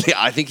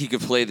I think he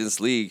could play this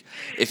league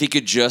if he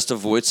could just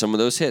avoid some of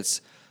those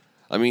hits.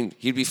 I mean,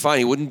 he'd be fine.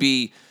 He wouldn't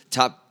be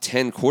top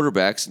 10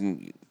 quarterbacks,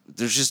 and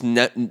there's just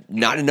not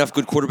enough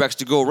good quarterbacks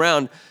to go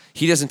around.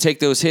 He doesn't take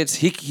those hits.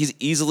 He's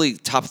easily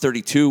top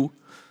 32.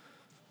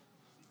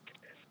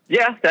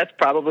 Yeah, that's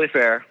probably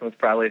fair.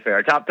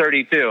 Top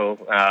 32.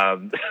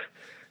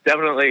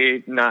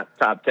 Definitely not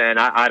top 10.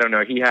 I don't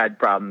know. He had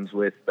problems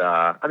with,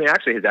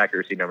 actually his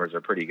accuracy numbers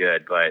are pretty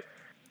good, but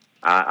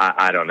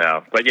I don't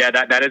know. But yeah,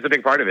 that is a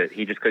big part of it.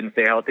 He just couldn't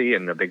stay healthy,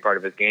 and a big part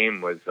of his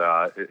game was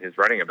his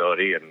running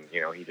ability, and,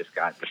 he just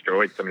got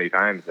destroyed so many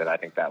times that I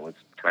think that was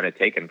kind of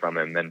taken from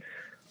him. And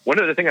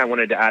one other thing I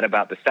wanted to add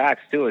about the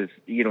sacks, too, is,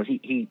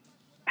 he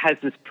has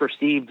this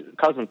perceived,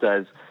 Cousins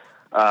says,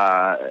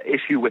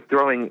 issue with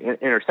throwing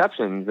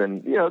interceptions,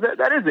 and,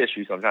 that is the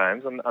issue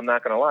sometimes. I'm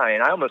not going to lie.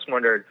 And I almost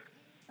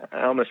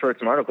wrote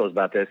some articles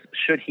about this.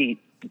 Should he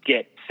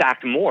get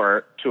sacked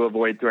more to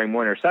avoid throwing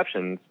more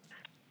interceptions?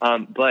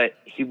 But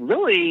he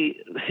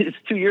really, his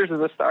 2 years as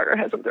a starter,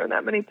 hasn't thrown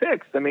that many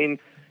picks. I mean,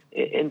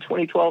 in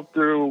 2012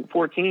 through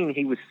 14,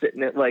 he was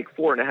sitting at like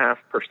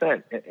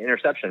 4.5%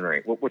 interception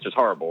rate, which is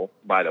horrible,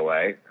 by the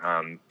way.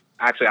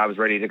 Actually, I was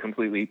ready to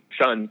completely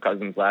shun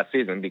Cousins last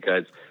season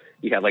because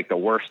he had like the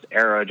worst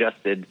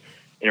error-adjusted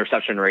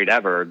interception rate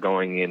ever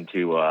going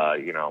into,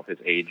 his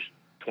age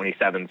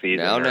 27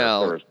 season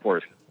for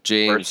his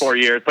James. First 4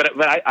 years, but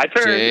I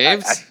turned.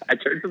 James? I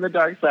turned from the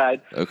dark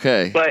side.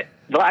 Okay. But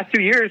the last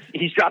 2 years,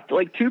 he's dropped to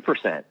like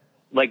 2%,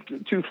 like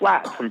 2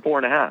 flat from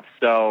 4.5.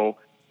 So,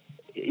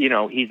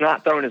 he's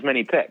not throwing as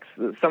many picks.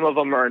 Some of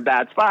them are in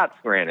bad spots.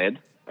 Granted,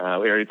 we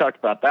already talked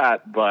about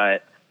that,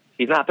 but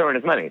he's not throwing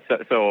as many.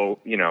 So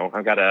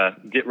I've got to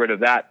get rid of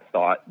that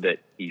thought that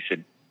he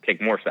should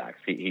take more sacks.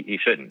 He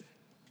shouldn't.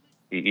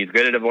 He's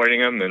good at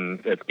avoiding them,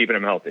 and it's keeping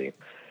him healthy.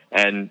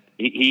 And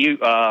he's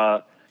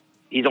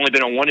only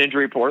been on one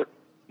injury report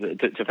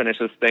to finish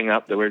this thing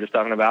up that we were just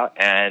talking about,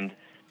 and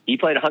he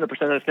played 100% of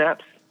the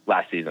snaps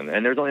last season.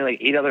 And there's only like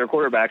 8 other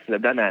quarterbacks that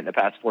have done that in the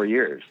past 4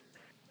 years.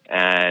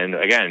 And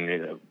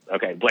again,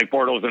 Blake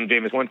Bortles and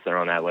Jameis Winston are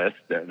on that list.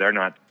 They're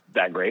not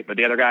that great, but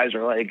the other guys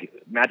are like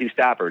Matthew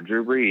Stafford,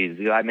 Drew Brees,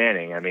 Eli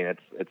Manning. I mean,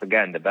 it's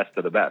again the best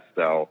of the best.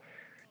 So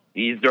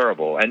he's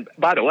durable. And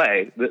by the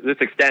way, this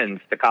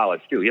extends to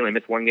college too. He only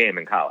missed 1 game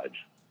in college.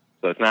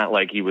 So it's not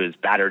like he was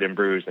battered and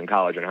bruised in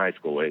college and high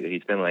school.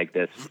 He's been like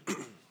this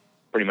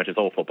pretty much his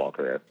whole football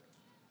career.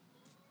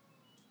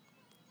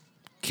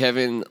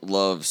 Kevin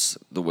loves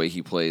the way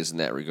he plays in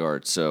that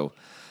regard. So,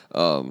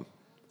 and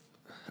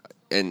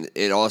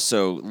it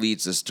also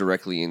leads us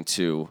directly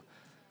into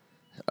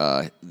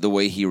the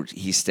way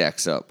he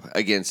stacks up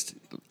against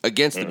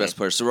the best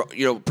players. So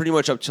pretty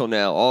much up till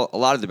now, a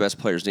lot of the best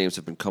players' names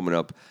have been coming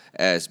up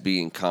as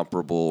being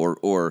comparable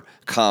or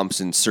comps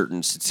in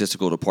certain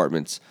statistical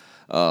departments.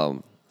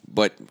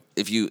 But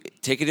if you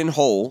take it in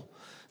whole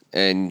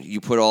and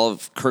you put all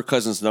of Kirk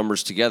Cousins'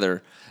 numbers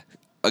together,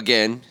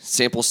 again,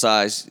 sample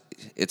size,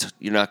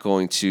 you're not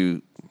going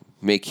to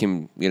make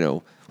him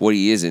what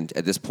he isn't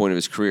at this point of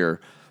his career.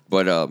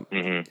 But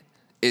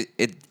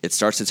it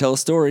starts to tell a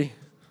story.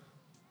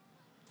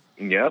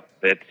 Yep,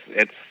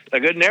 it's a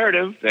good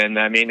narrative, and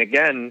I mean,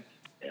 again,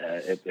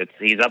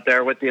 he's up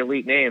there with the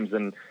elite names.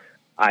 And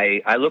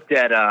I looked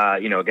at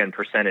again,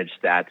 percentage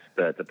stats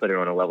to put it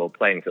on a level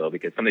playing field,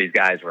 because some of these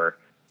guys were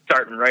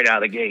starting right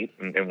out of the gate,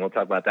 and we'll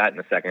talk about that in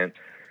a second.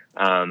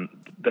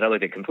 But I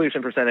looked at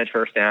completion percentage,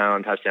 first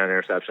down, touchdown,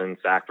 interception,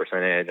 sack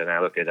percentage, and I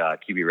looked at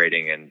QB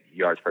rating and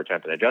yards per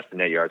attempt and adjusted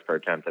net yards per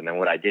attempt. And then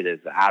what I did is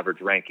the average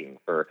ranking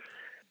for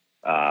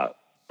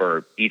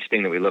each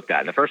thing that we looked at.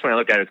 And the first one I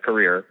looked at is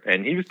career,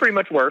 and he was pretty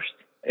much worst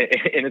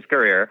in his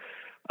career.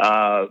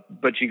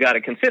 But you got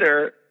to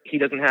consider he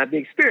doesn't have the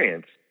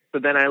experience. So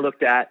then I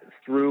looked at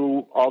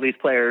through all these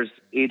players,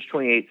 age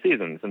 28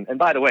 seasons. And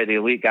by the way, the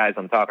elite guys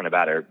I'm talking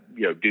about are,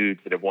 dudes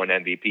that have won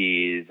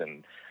MVPs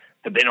and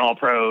have been all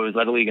pros,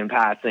 led the league in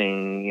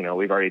passing.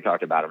 We've already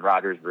talked about them: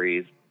 Rodgers,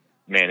 Breeze,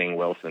 Manning,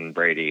 Wilson,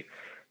 Brady,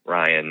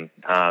 Ryan.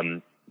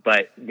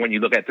 But when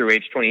you look at through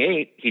age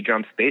 28, he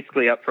jumps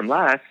basically up from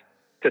last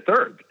to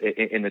third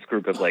in this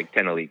group of like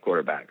 10 elite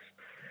quarterbacks.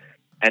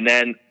 And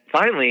then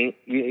finally,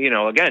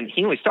 again,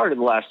 he only started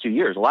the last 2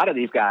 years. A lot of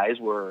these guys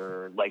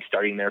were like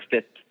starting their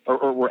fifth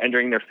or were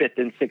entering their fifth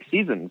and sixth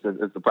seasons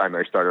as the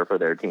primary starter for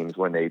their teams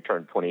when they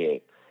turned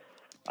 28.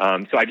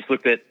 So I just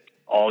looked at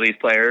all these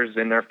players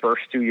in their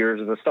first 2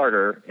 years as a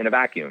starter in a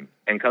vacuum.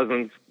 And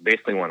Cousins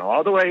basically went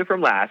all the way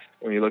from last,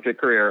 when you looked at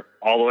career,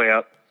 all the way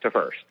up to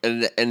first.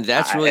 And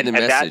that's really the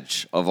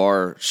message of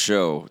our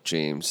show,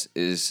 James,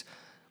 is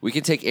we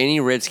can take any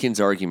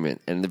Redskins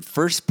argument, and the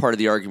first part of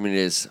the argument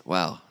is,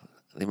 wow,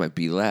 they might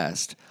be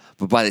last.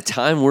 But by the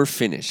time we're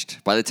finished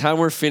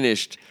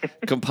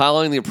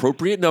compiling the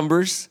appropriate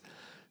numbers,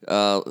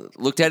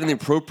 looked at in the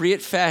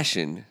appropriate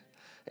fashion,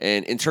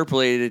 and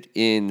interpolated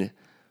in,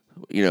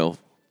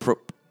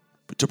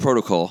 to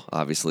protocol,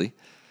 obviously,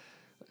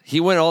 he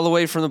went all the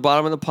way from the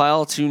bottom of the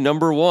pile to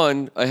number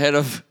one, ahead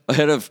of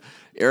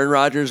Aaron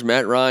Rodgers,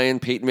 Matt Ryan,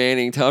 Peyton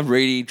Manning, Tom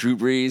Brady, Drew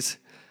Brees.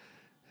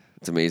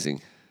 It's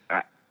amazing.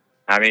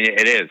 I mean,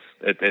 it is.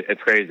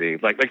 It's crazy.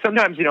 Like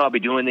sometimes, I'll be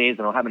doing these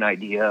and I'll have an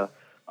idea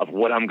of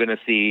what I'm going to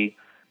see.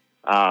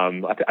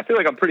 I feel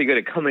like I'm pretty good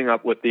at coming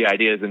up with the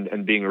ideas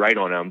and being right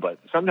on them, but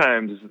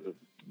sometimes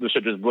the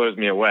shit just blows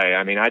me away.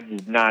 I mean, I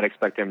did not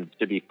expect him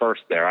to be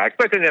first there. I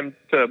expected him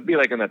to be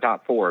like in the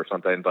top 4 or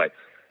something, but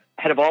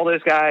ahead of all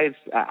those guys,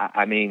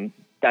 I mean,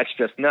 that's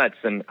just nuts.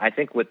 And I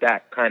think what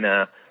that kind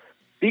of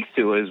speaks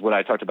to is what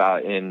I talked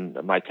about in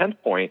my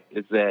 10th point,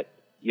 is that,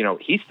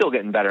 he's still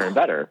getting better and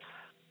better.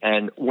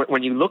 And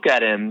when you look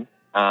at him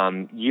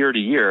year to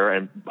year,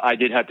 and I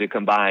did have to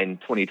combine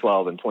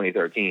 2012 and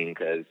 2013,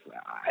 because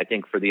I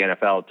think for the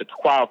NFL to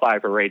qualify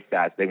for rate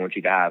stats, they want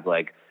you to have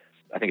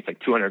I think it's like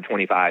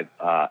 225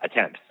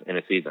 attempts in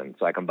a season.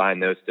 So I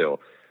combined those two.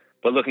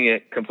 But looking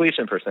at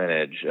completion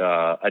percentage,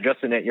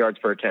 adjusted net yards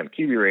per attempt,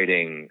 QB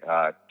rating,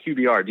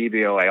 QBR,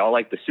 DVOA, all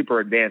like the super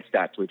advanced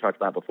stats we talked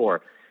about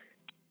before,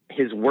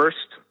 his worst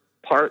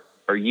part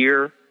or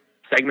year,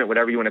 segment,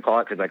 whatever you want to call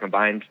it, because I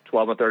combined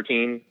 12 and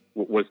 13,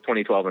 was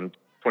 2012 and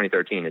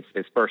 2013. It's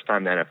his first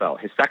time in the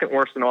NFL. His second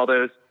worst in all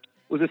those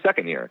was his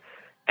second year.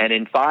 And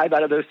in 5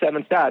 out of those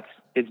 7 stats,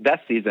 his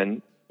best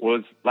season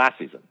was last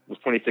season, was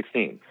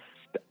 2016.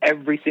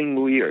 Every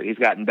single year, he's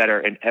gotten better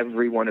in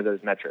every one of those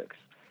metrics.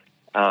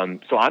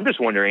 So I'm just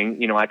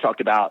wondering, I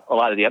talked about a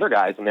lot of the other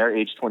guys in their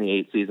age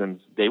 28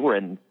 seasons. They were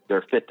in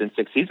their 5th and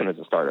 6th season as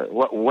a starter.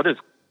 What is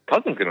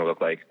Cousins going to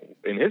look like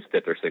in his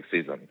 5th or 6th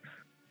season?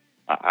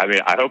 I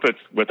mean, I hope it's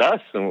with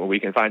us and we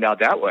can find out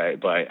that way.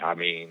 But I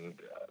mean,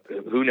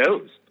 who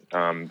knows?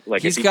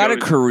 He's got a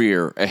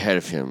career ahead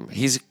of him.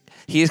 He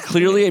is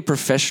clearly a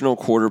professional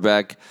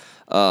quarterback.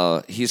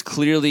 He's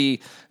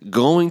clearly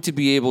going to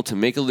be able to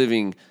make a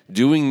living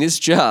doing this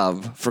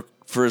job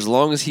for as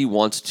long as he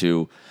wants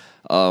to.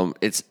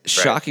 It's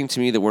shocking to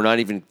me that we're not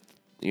even,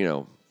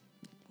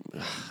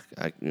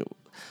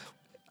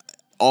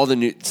 all the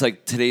news. It's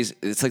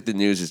like the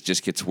news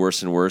just gets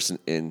worse and worse,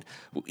 and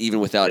even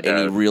without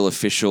any real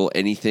official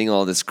anything,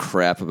 all this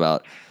crap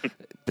about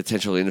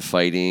potential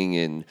infighting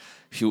and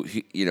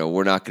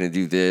we're not going to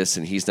do this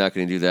and he's not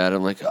going to do that.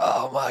 I'm like,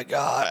 oh my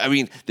god. I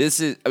mean, it's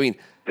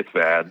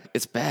bad.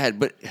 It's bad,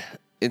 but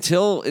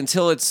until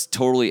it's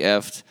totally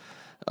effed,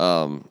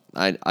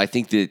 I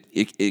think that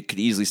it could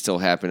easily still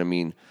happen. I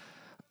mean,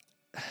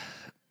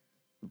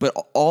 but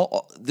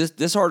all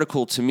this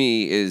article to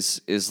me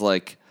is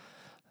like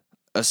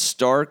a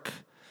stark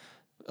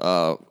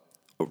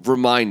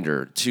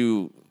reminder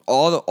to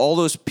all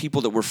those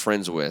people that we're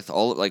friends with,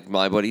 all like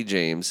my buddy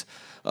James,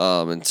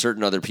 and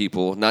certain other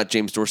people, not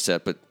James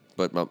Dorsett, but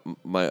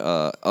my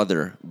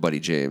other buddy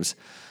James,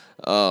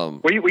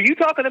 Were you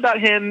talking about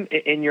him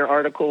in your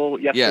article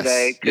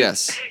yesterday?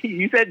 Yes.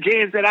 You said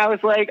James, and I was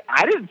like,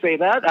 I didn't say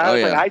that. I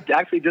was like, I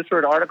actually just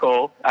heard an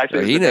article he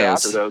the day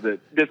knows. after, though,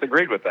 that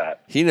disagreed with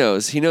that. He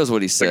knows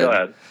what he said. Go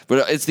ahead.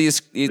 But it's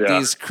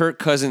these Kirk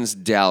Cousins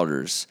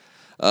doubters,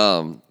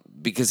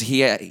 because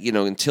he,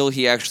 until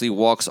he actually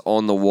walks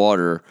on the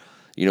water,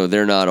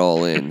 they're not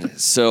all in.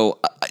 So,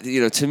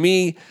 to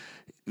me,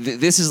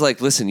 this is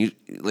like, listen,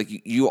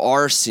 you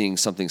are seeing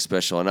something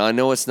special, and I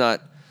know it's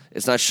not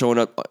showing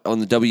up on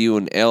the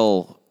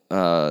W&L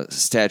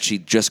stat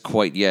sheet just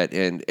quite yet,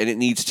 and it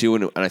needs to,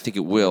 and I think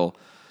it will.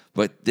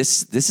 But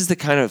this is the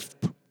kind of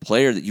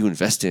player that you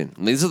invest in.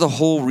 These are the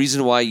whole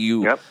reason why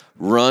you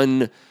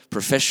run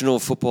professional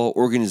football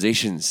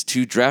organizations,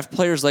 to draft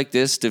players like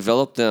this,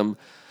 develop them,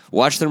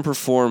 watch them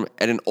perform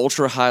at an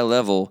ultra high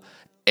level,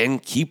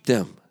 and keep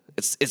them.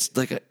 It's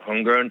like a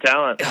homegrown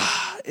talent.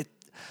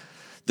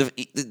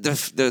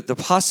 The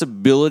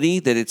possibility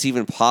that it's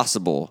even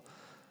possible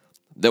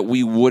that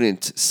we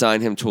wouldn't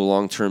sign him to a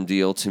long-term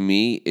deal, to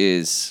me,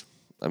 is,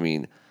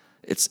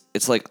 it's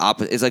like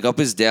it's like up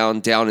is down,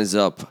 down is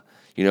up.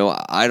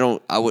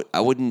 I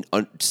wouldn't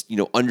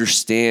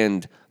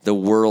understand the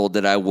world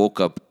that I woke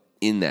up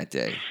in that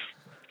day.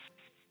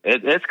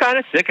 It's kind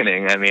of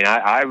sickening.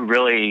 I'm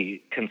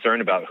really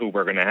concerned about who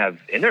we're going to have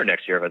in there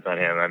next year if it's on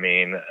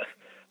him.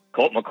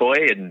 Colt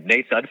McCoy and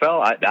Nate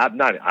Sudfeld, I'm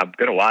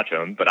going to watch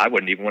them, but I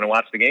wouldn't even want to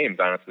watch the games,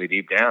 honestly,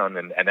 deep down.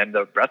 And then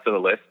the rest of the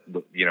list,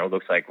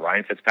 looks like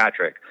Ryan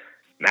Fitzpatrick,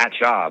 Matt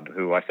Schaub,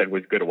 who I said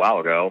was good a while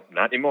ago,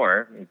 not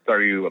anymore. He throw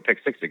you a pick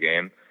six a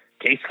game.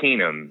 Case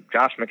Keenum,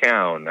 Josh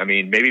McCown.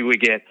 Maybe we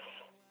get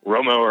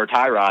Romo or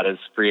Tyrod as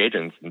free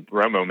agents.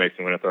 Romo makes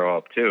me want to throw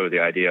up too, the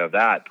idea of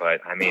that. But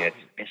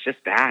it's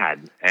just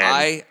bad.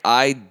 And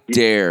I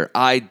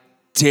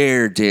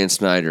dare Dan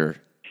Snyder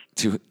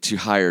to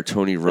hire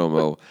Tony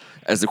Romo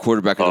as the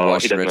quarterback of the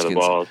Washington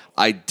Redskins.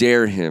 I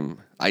dare him.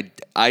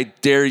 I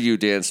dare you,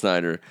 Dan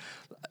Snyder.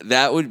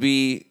 That would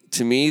be,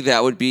 to me,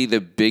 the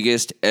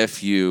biggest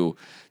FU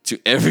to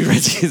every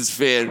Redskins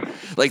fan.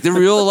 Like the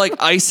real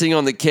icing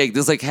on the cake.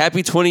 This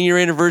happy 20-year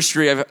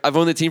anniversary. I've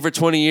owned the team for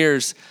 20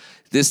 years.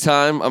 This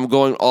time I'm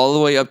going all the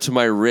way up to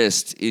my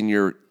wrist in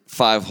your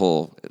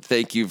 5-hole.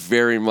 Thank you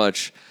very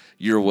much.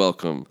 You're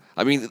welcome.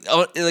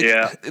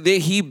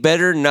 He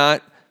better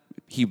not.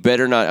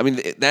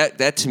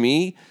 That to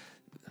me,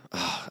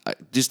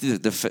 just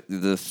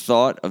the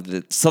thought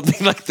of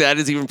something like that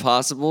is even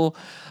possible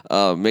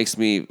makes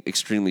me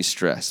extremely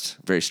stressed,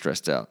 very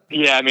stressed out.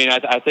 Yeah,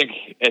 I think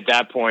at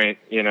that point,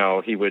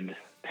 he would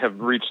have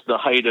reached the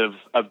height of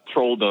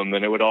trolldom,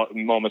 and it would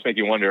almost make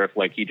you wonder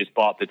if he just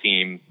bought the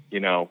team,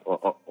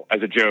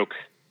 as a joke,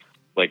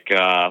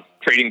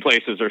 trading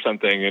places or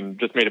something, and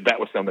just made a bet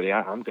with somebody.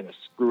 I'm going to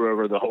screw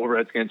over the whole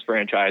Redskins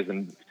franchise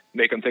and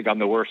make them think I'm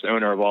the worst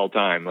owner of all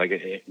time.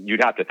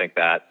 You'd have to think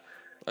that.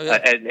 Oh, yeah.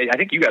 And I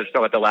think you guys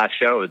saw at the last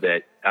show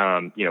that,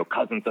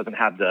 Cousins doesn't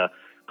have the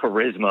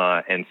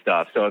charisma and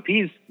stuff. So if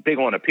he's big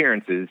on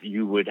appearances,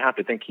 you would have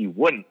to think he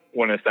wouldn't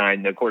want to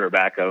sign the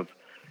quarterback of,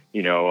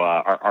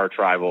 our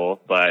rival,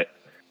 but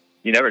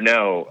you never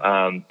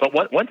know.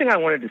 But one thing I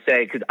wanted to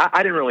say, because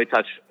I didn't really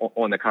touch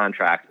on the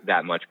contract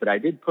that much, but I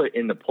did put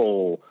in the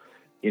poll,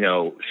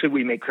 should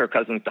we make Kirk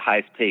Cousins the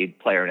highest paid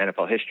player in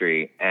NFL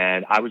history?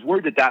 And I was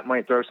worried that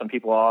might throw some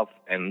people off.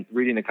 And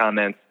reading the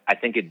comments, I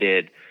think it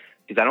did,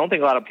 because I don't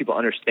think a lot of people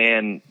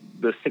understand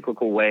the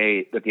cyclical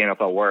way that the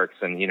NFL works.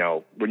 And,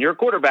 when you're a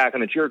quarterback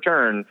and it's your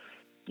turn,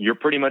 you're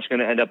pretty much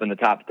going to end up in the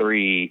top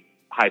 3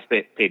 highest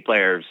paid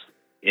players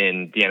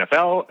in the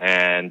NFL.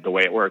 And the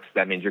way it works,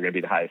 that means you're going to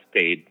be the highest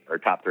paid or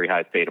top 3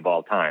 highest paid of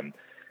all time.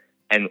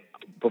 And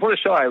before the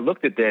show, I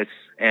looked at this,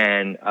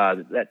 and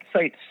that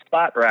site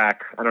SpotRack,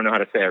 I don't know how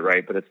to say it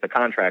right, but it's the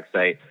contract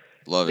site.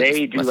 Love it.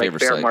 They do fair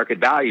site. Market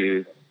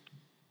values.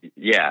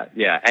 Yeah.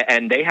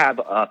 And they have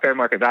a fair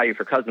market value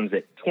for Cousins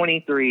at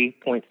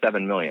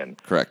 $23.7 million.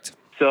 Correct.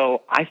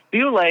 So I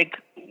feel like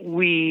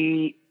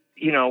we,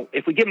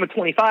 if we give him a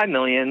 $25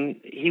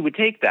 million, he would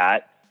take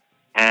that.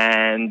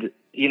 And,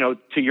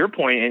 to your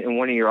point in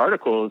one of your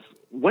articles,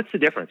 what's the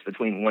difference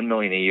between $1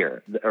 million a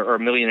year or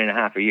 $1.5 million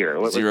a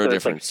year? Zero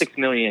difference. It's $6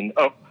 million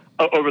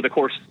over the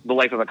course of the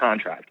life of a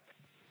contract.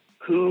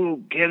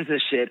 Who gives a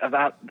shit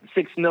about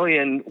 $6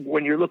 million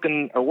when you're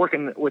looking or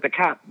working with a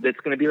cap that's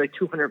going to be like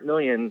 $200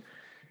 million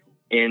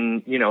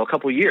in a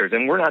couple of years?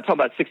 And we're not talking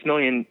about $6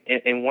 million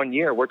in 1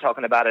 year. We're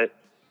talking about it,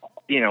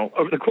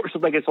 over the course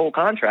of his whole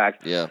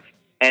contract. Yeah.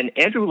 And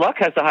Andrew Luck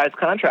has the highest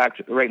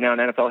contract right now in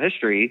NFL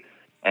history,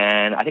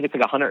 and I think it's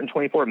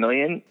 $124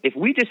 million. If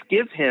we just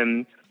give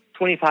him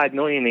 $25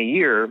 million a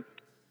year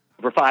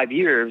for 5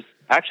 years,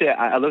 actually,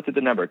 I looked at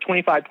the number,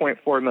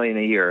 $25.4 million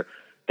a year.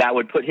 That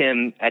would put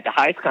him at the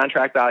highest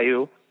contract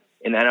value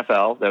in the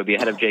NFL. That would be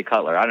ahead of Jay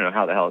Cutler. I don't know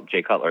how the hell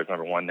Jay Cutler is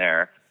number 1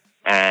 there.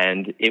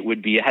 And it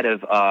would be ahead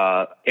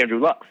of Andrew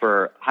Luck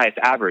for highest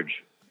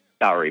average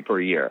salary per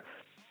year.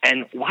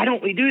 And why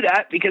don't we do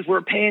that? Because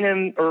we're paying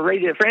him, or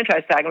ready to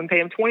franchise tag him and pay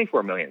him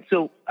 $24 million.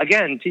 So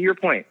again, to your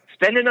point,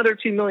 spend another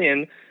 $2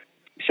 million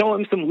show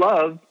him some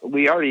love.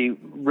 We already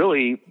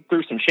really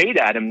threw some shade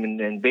at him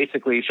and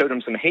basically showed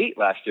him some hate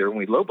last year when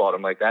we lowballed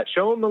him like that.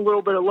 Show him a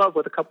little bit of love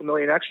with a couple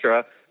million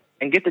extra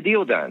and get the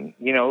deal done.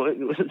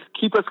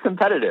 Keep us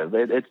competitive.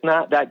 It's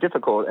not that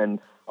difficult. And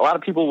a lot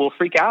of people will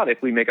freak out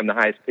if we make him the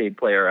highest paid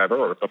player ever,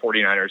 or if the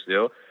 49ers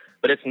do.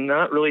 But it's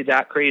not really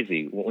that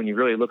crazy when you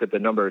really look at the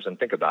numbers and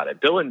think about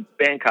it. Bill in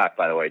Bangkok,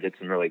 by the way, did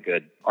some really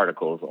good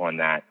articles on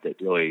that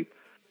really,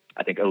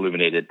 I think,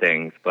 illuminated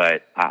things.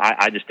 But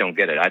I just don't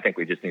get it. I think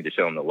we just need to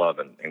show him the love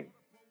and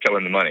show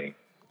him the money,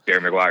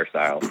 Jerry Maguire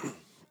style.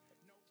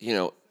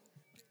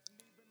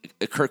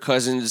 Kirk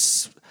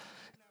Cousins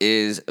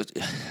is,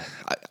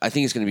 I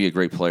think he's going to be a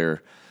great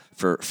player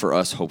for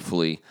us,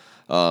 hopefully.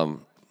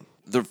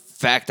 The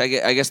fact,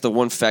 I guess the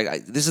one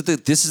fact, this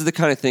is the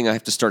kind of thing I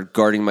have to start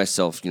guarding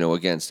myself,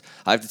 against.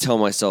 I have to tell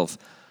myself,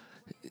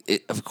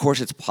 of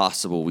course it's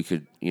possible we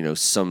could,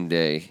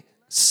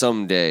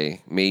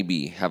 someday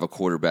maybe have a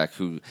quarterback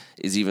who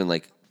is even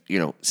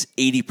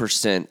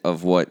 80%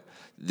 of what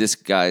this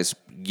guy's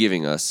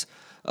giving us.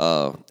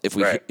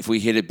 If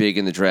we hit it big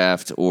in the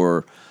draft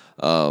or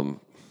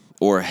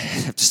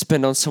have to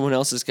spend on someone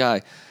else's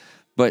guy.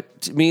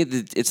 But to me,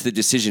 it's the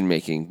decision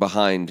making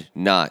behind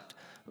not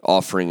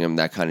offering him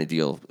that kind of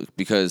deal,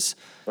 because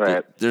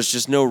there's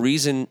just no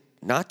reason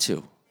not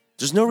to.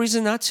 There's no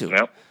reason not to.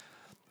 Nope.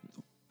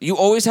 You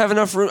always have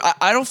enough room.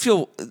 I don't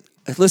feel.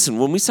 Listen,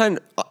 when we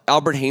signed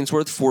Albert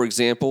Hainsworth, for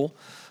example,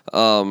 for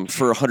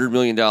 $100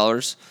 million,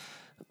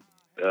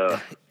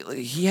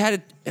 he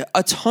had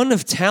a ton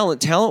of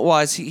talent.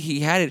 Talent-wise, he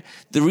had it.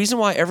 The reason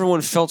why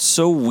everyone felt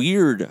so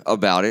weird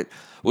about it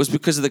was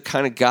because of the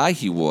kind of guy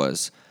he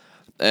was.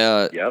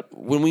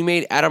 When we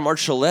made Adam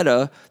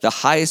Archuleta the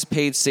highest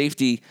paid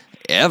safety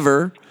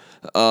ever,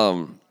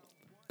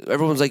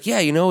 everyone's like, yeah,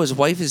 his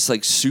wife is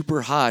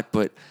super hot,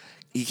 but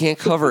he can't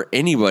cover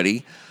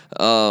anybody.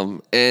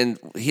 And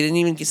he didn't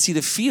even get to see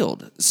the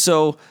field.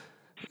 So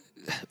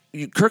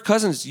Kirk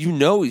Cousins, he's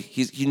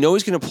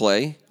going to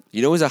play.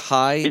 He's a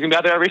high. He's been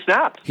out there every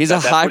snap. That's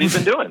what he's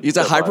been doing. He's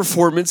a high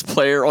performance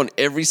player on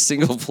every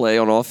single play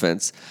on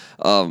offense.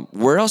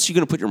 Where else are you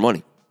going to put your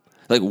money?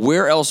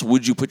 Where else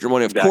would you put your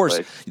money? Of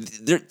course,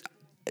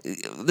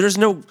 there's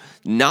no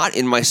knot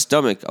in my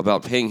stomach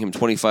about paying him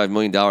 $25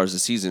 million a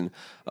season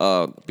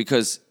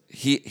because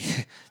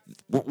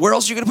where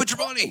else are you going to put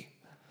your money?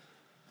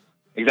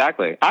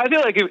 Exactly. I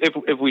feel like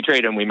if we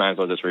trade him, we might as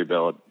well just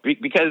rebuild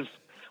because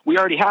we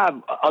already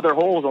have other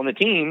holes on the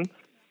team.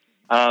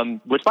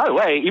 Which, by the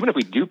way, even if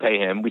we do pay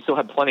him, we still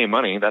have plenty of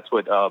money. That's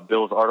what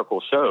Bill's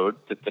article showed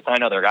to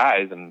sign other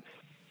guys and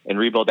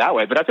rebuild that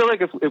way. But I feel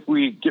like if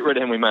we get rid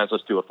of him, we might as well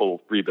just do a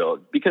full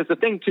rebuild. Because the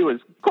thing, too,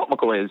 is Colt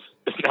McCoy is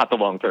not the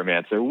long-term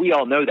answer. We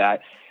all know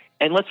that.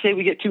 And let's say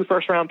we get 2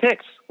 first-round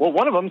picks. Well,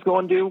 one of them is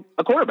going to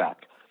a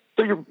quarterback.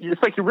 So you're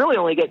really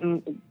only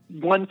getting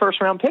 1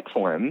 first-round pick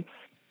for him.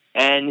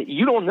 And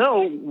you don't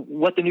know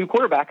what the new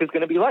quarterback is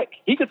going to be like.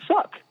 He could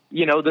suck.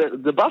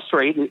 The bust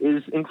rate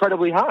is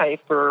incredibly high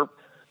for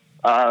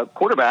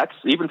quarterbacks,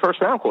 even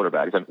first-round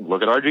quarterbacks.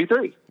 Look at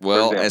RG3.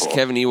 Well, as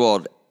Kevin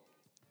Ewald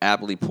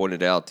aptly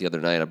pointed out the other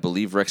night, I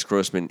believe Rex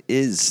Grossman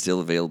is still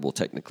available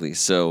technically,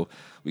 so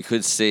we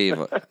could save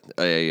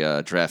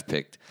a draft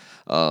pick.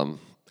 I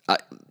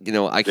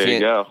there can't. You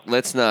go.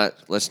 Let's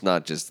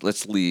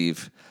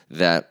leave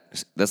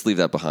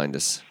that behind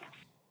us.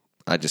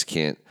 I just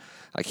can't.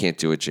 I can't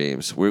do it,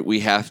 James.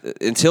 We have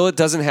until it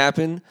doesn't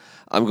happen.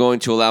 I'm going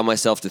to allow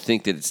myself to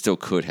think that it still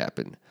could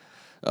happen,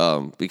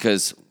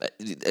 because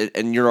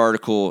and your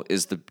article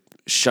is the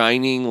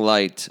shining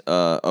light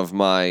of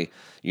my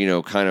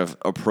kind of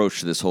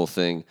approach to this whole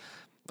thing.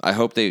 I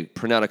hope they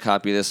print out a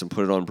copy of this and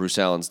put it on Bruce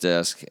Allen's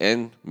desk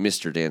and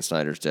Mr. Dan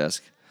Snyder's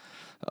desk.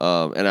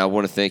 And I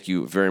want to thank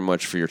you very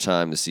much for your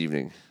time this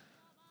evening.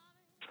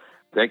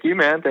 Thank you,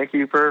 man. Thank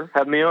you for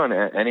having me on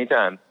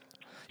anytime.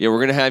 Yeah, we're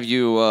going to have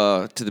you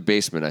to the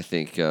basement, I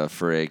think,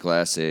 for a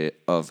glass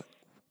of,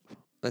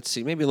 let's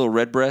see, maybe a little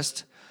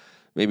Redbreast,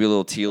 maybe a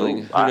little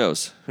Teeling. Who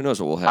knows? Who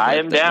knows what we'll have? I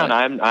am down.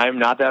 I'm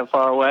not that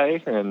far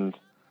away, and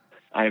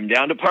I am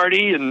down to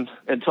party and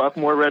talk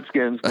more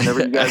Redskins whenever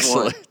you guys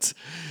want.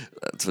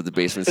 That's what the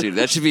basement suit.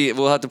 That should be.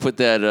 We'll have to put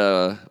that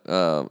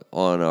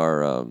on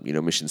our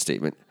mission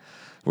statement.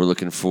 We're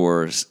looking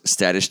for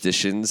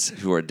statisticians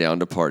who are down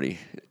to party.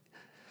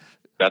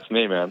 That's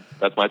me, man.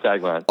 That's my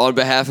tagline. On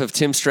behalf of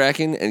Tim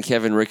Strachan and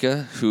Kevin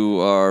Ricka,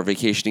 who are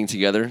vacationing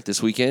together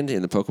this weekend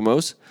in the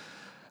Poconos,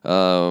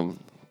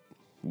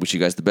 wish you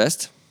guys the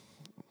best.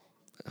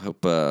 I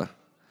hope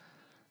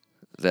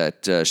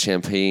that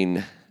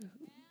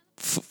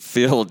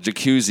champagne-filled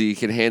jacuzzi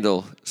can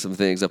handle some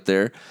things up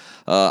there.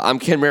 I'm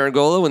Ken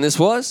Meringolo, and this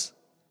was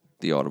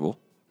The Audible.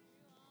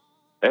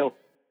 Hail.